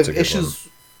out of the issues,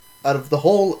 out of the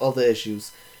whole of the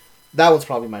issues, that one's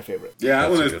probably my favorite. Yeah,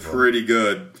 that one is pretty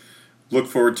good. Look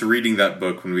forward to reading that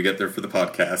book when we get there for the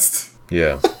podcast.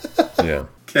 Yeah. Yeah.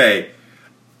 Okay.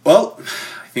 Well,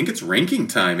 I think it's ranking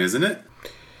time, isn't it?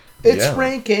 It's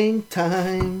ranking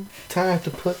time. Time to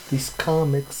put these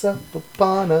comics up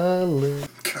upon a list.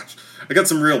 Gosh, I got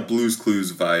some real Blue's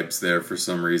Clues vibes there for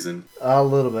some reason. A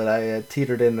little bit. I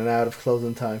teetered in and out of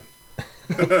closing time.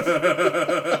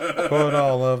 Put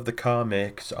all of the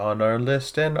comics on our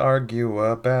list and argue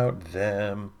about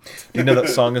them. Do you know that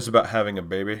song is about having a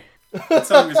baby? That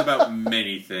song is about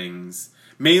many things.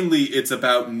 Mainly, it's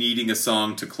about needing a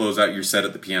song to close out your set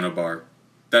at the piano bar.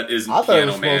 That isn't I thought Piano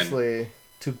it was Man. mostly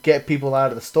to get people out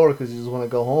of the store because you just want to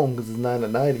go home because it's 9 at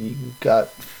night and you've got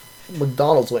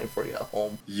McDonald's waiting for you at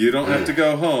home. You don't have to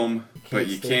go home, but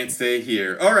you can't stay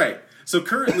here. All right. So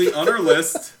currently on our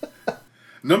list,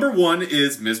 Number 1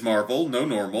 is Ms. Marvel, No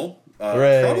Normal.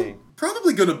 Hooray.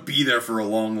 Probably gonna be there for a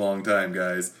long, long time,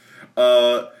 guys.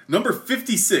 Number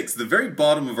 56, the very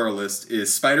bottom of our list,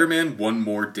 is Spider-Man One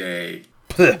More Day.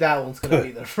 That one's gonna be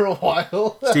there for a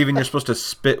while. Steven, you're supposed to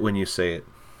spit when you say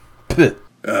it.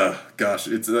 Gosh,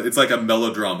 it's like a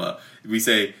melodrama. We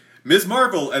say Ms.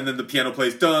 Marvel, and then the piano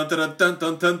plays dun dun dun dun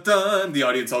dun dun dun. The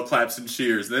audience all claps and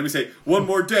cheers, and then we say One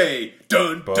More Day,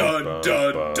 dun dun dun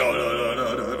dun dun dun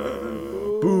dun dun.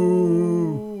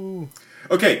 Boo.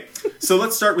 Okay, so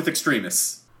let's start with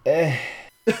Extremis. I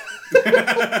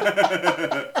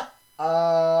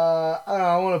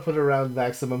want to put around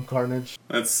Maximum Carnage.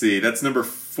 Let's see, that's number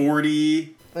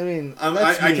 40. I mean,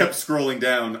 I kept scrolling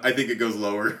down. I think it goes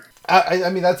lower. I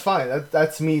mean, that's fine.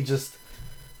 That's me just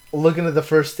looking at the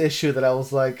first issue that I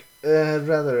was like, I'd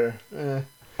rather.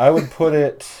 I would put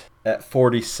it at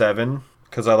 47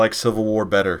 because I like Civil War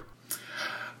better.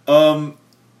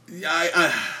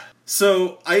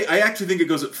 So I actually think it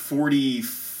goes at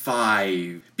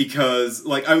 45 because,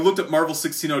 like, I looked at Marvel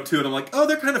 1602 and I'm like, oh,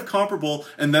 they're kind of comparable.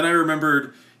 And then I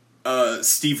remembered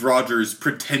Steve Rogers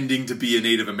pretending to be a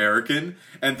Native American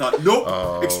and thought,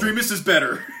 nope, Extremis is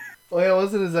better. Oh yeah,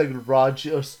 wasn't it like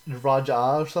Raja or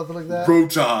something like that?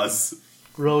 Rojas.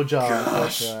 Rojas.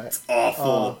 Gosh, That's right. it's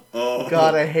awful. Oh.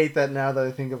 God, I hate that now that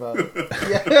I think about it.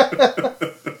 Yeah.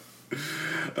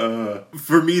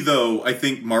 For me, though, I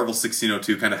think Marvel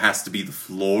 1602 kind of has to be the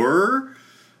floor.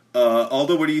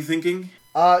 Aldo, what are you thinking?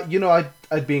 I'd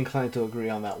be inclined to agree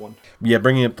on that one. Yeah,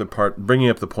 bringing up the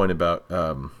point about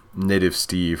Native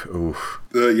Steve. Oof.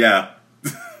 Yeah.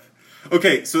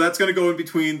 Okay, so that's going to go in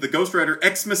between the Ghost Rider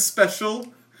Xmas special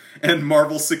and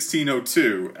Marvel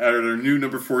 1602 at our new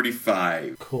number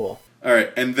 45. Cool. All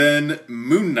right, and then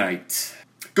Moon Knight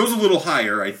goes a little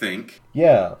higher, I think.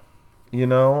 Yeah.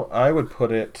 I would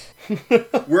put it...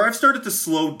 Where I've started to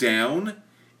slow down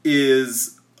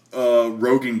is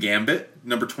Rogue and Gambit,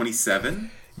 number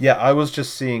 27. Yeah, I was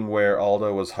just seeing where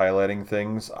Aldo was highlighting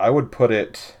things. I would put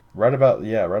it right about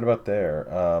there.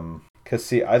 Because,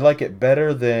 see, I like it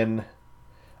better than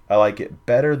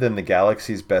the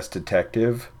Galaxy's Best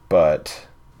Detective, but...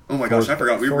 Oh my gosh, I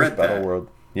forgot we read that. Battleworld.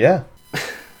 Yeah.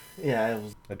 Yeah, it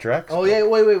was... The Drax. Oh, yeah,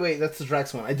 wait. That's the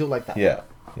Drax one. I do like that one.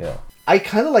 Yeah. I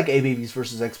kind of like A-Babies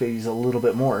versus X-Babies a little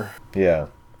bit more. Yeah.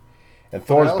 And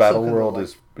Thor's also Battleworld kinda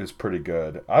is pretty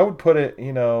good. I would put it,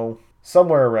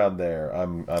 somewhere around there.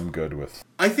 I'm good with.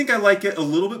 I think I like it a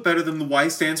little bit better than the Y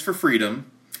Stands for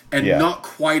Freedom, and not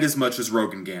quite as much as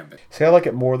Rogue and Gambit. See, I like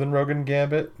it more than Rogue and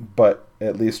Gambit, but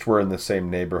at least we're in the same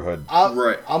neighborhood.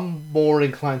 Right. I'm more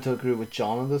inclined to agree with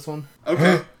John on this one.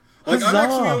 Okay. Like, I'm Huzzah!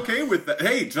 actually okay with that.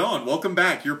 Hey, John, welcome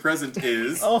back. Your present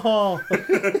is... Oh,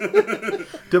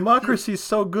 democracy's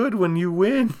so good when you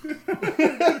win.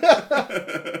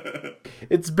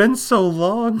 It's been so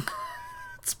long.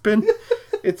 It's been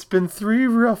 3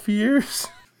 rough years.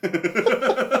 Where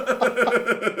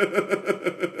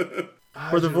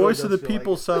the voice of the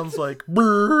people sounds like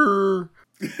brrr.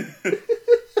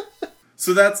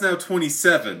 So that's now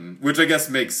 27, which I guess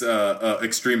makes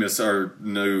Extremis our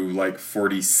new,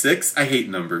 46. I hate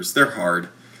numbers. They're hard.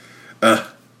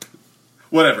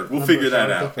 Whatever. We'll figure that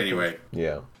out anyway.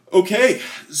 Yeah. Okay,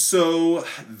 so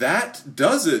that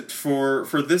does it for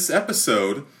this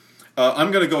episode.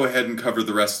 I'm going to go ahead and cover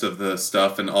the rest of the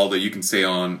stuff, and Aldo, you can stay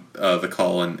on the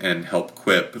call and help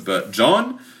Quip. But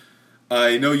John,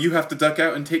 I know you have to duck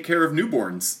out and take care of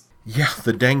newborns. Yeah,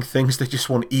 the dang things they just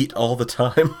want to eat all the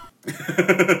time.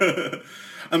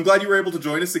 I'm glad you were able to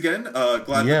join us again. Glad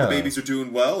that the babies are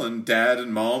doing well, and Dad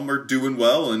and Mom are doing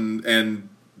well, and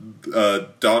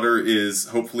daughter is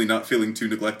hopefully not feeling too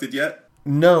neglected yet.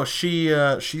 No,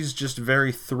 she's just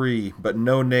very 3, but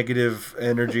no negative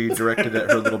energy directed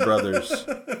at her little brothers.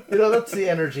 That's the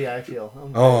energy I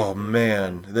feel. Oh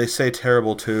man, they say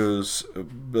terrible twos,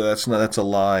 but that's a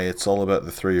lie. It's all about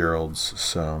the 3-year-olds.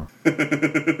 So,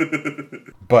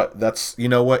 but that's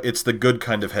what? It's the good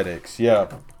kind of headaches.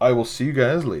 Yeah, I will see you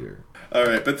guys later. All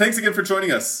right, but thanks again for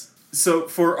joining us. So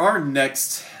for our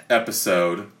next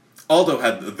episode, Aldo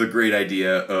had the great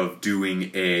idea of doing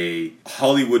a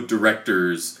Hollywood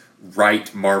directors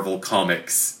write Marvel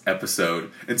Comics episode.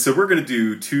 And so we're going to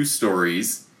do 2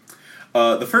 stories.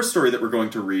 The first story that we're going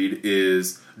to read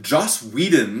is Joss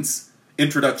Whedon's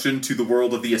introduction to the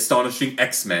world of the Astonishing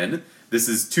X-Men. This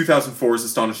is 2004's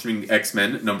Astonishing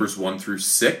X-Men, numbers 1 through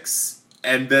 6.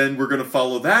 And then we're going to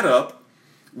follow that up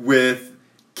with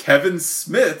Kevin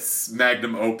Smith's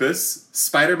magnum opus,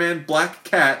 Spider-Man Black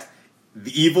Cat,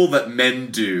 The Evil That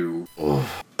Men Do.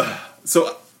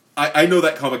 So I know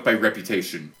that comic by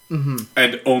reputation,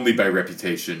 and only by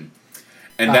reputation.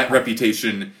 And that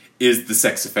reputation is the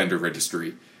sex offender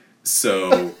registry.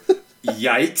 So,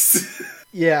 yikes.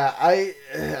 Yeah, I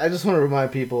just want to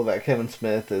remind people that Kevin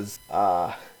Smith is,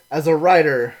 as a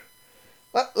writer,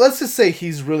 let's just say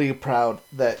he's really proud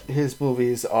that his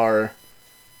movies are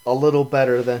a little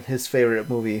better than his favorite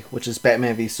movie, which is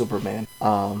Batman v Superman.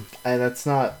 And that's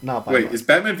not by Wait, much. is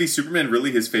Batman v Superman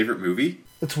really his favorite movie?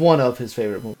 It's one of his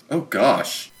favorite movies. Oh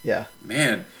gosh. Yeah.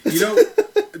 Man,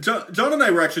 John and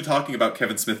I were actually talking about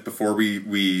Kevin Smith before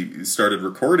we started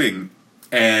recording,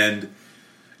 and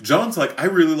John's like, I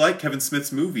really like Kevin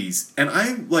Smith's movies, and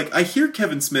I hear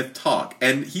Kevin Smith talk,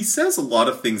 and he says a lot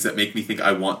of things that make me think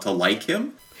I want to like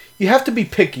him. You have to be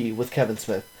picky with Kevin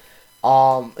Smith.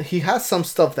 He has some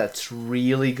stuff that's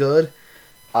really good.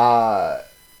 I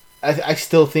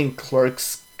still think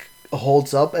Clerks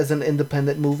holds up as an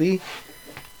independent movie.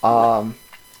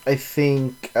 I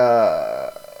think what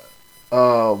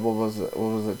was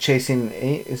it? Chasing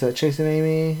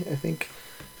Amy? I think.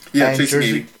 Yeah, And Chasing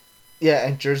Jersey, Amy. Yeah,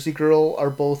 and Jersey Girl are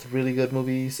both really good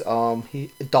movies.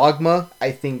 Dogma,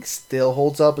 I think, still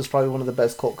holds up. Is probably one of the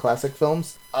best cult classic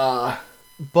films.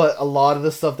 But a lot of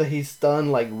the stuff that he's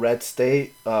done, like Red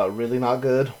State, really not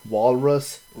good.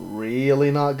 Walrus,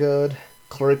 really not good.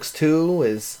 Clerks 2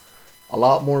 is a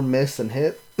lot more miss than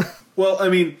hit. Well, I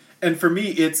mean, and for me,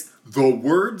 it's the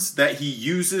words that he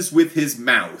uses with his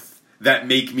mouth that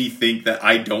make me think that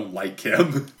I don't like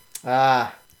him.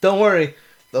 Don't worry.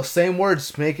 Those same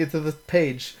words make it to the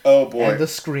page. Oh, boy. And the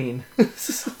screen.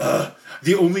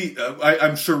 The only,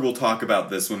 I'm sure we'll talk about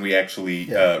this when we actually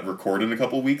record in a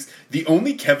couple weeks. The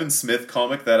only Kevin Smith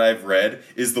comic that I've read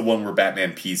is the one where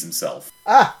Batman pees himself.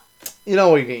 You know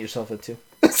what you're getting yourself into.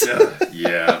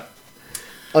 Yeah.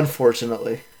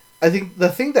 Unfortunately. I think the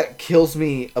thing that kills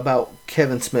me about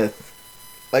Kevin Smith,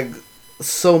 like,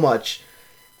 so much,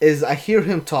 is I hear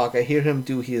him talk. I hear him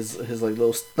do his like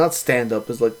little, not stand-up,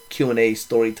 his like Q&A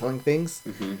storytelling things.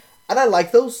 Mm-hmm. And I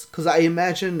like those, because I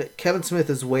imagine Kevin Smith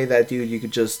is way that dude you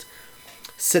could just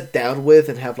sit down with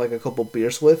and have like a couple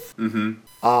beers with.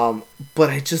 Mm-hmm. But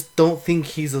I just don't think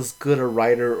he's as good a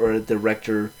writer or a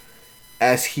director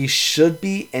as he should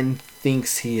be and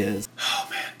thinks he is. Oh,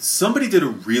 man. Somebody did a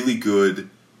really good,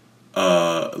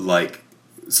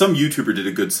 some YouTuber did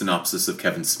a good synopsis of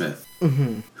Kevin Smith.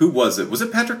 Mm-hmm. Who was it? Was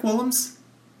it Patrick Willems?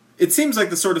 It seems like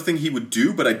the sort of thing he would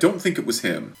do, but I don't think it was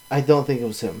him. I don't think it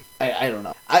was him. I don't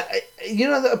know.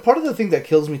 Part of the thing that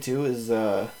kills me too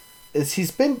is he's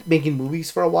been making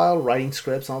movies for a while, writing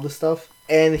scripts and all this stuff.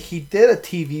 And he did a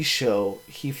TV show.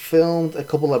 He filmed a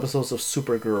couple episodes of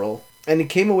Supergirl. And he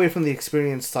came away from the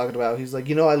experience talking about, he's like,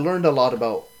 I learned a lot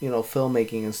about,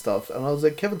 filmmaking and stuff. And I was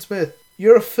like, Kevin Smith,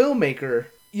 you're a filmmaker.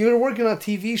 You're working on a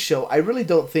TV show. I really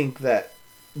don't think that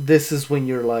this is when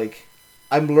you're like,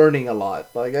 I'm learning a lot.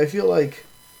 Like, I feel like,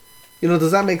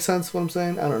 does that make sense what I'm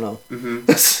saying? I don't know. Mm-hmm.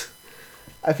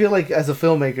 I feel like as a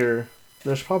filmmaker,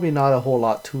 there's probably not a whole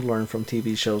lot to learn from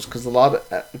TV shows because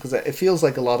it feels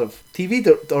like a lot of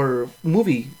TV or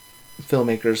movie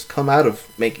filmmakers come out of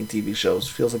making TV shows.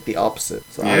 It feels like the opposite.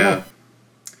 So I don't know.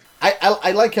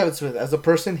 I like Kevin Smith as a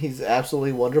person. He's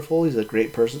absolutely wonderful. He's a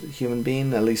great person, human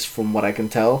being, at least from what I can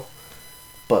tell.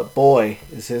 But boy,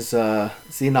 is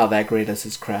he not that great as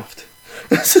his craft?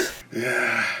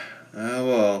 Yeah.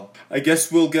 Well, I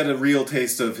guess we'll get a real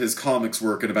taste of his comics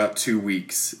work in about 2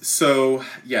 weeks. So,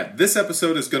 yeah, this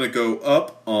episode is going to go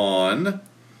up on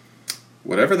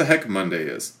whatever the heck Monday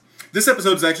is. This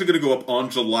episode is actually going to go up on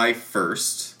July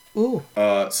 1st. Ooh.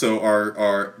 So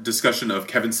our discussion of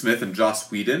Kevin Smith and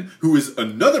Joss Whedon, who is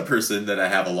another person that I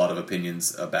have a lot of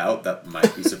opinions about, that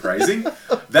might be surprising.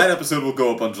 That episode will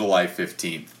go up on July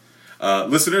 15th.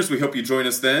 Listeners, we hope you join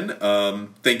us then.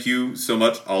 Thank you so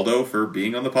much, Aldo, for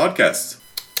being on the podcast.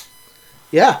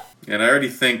 Yeah. And I already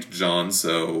thanked John,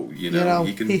 so, he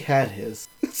can... He had his.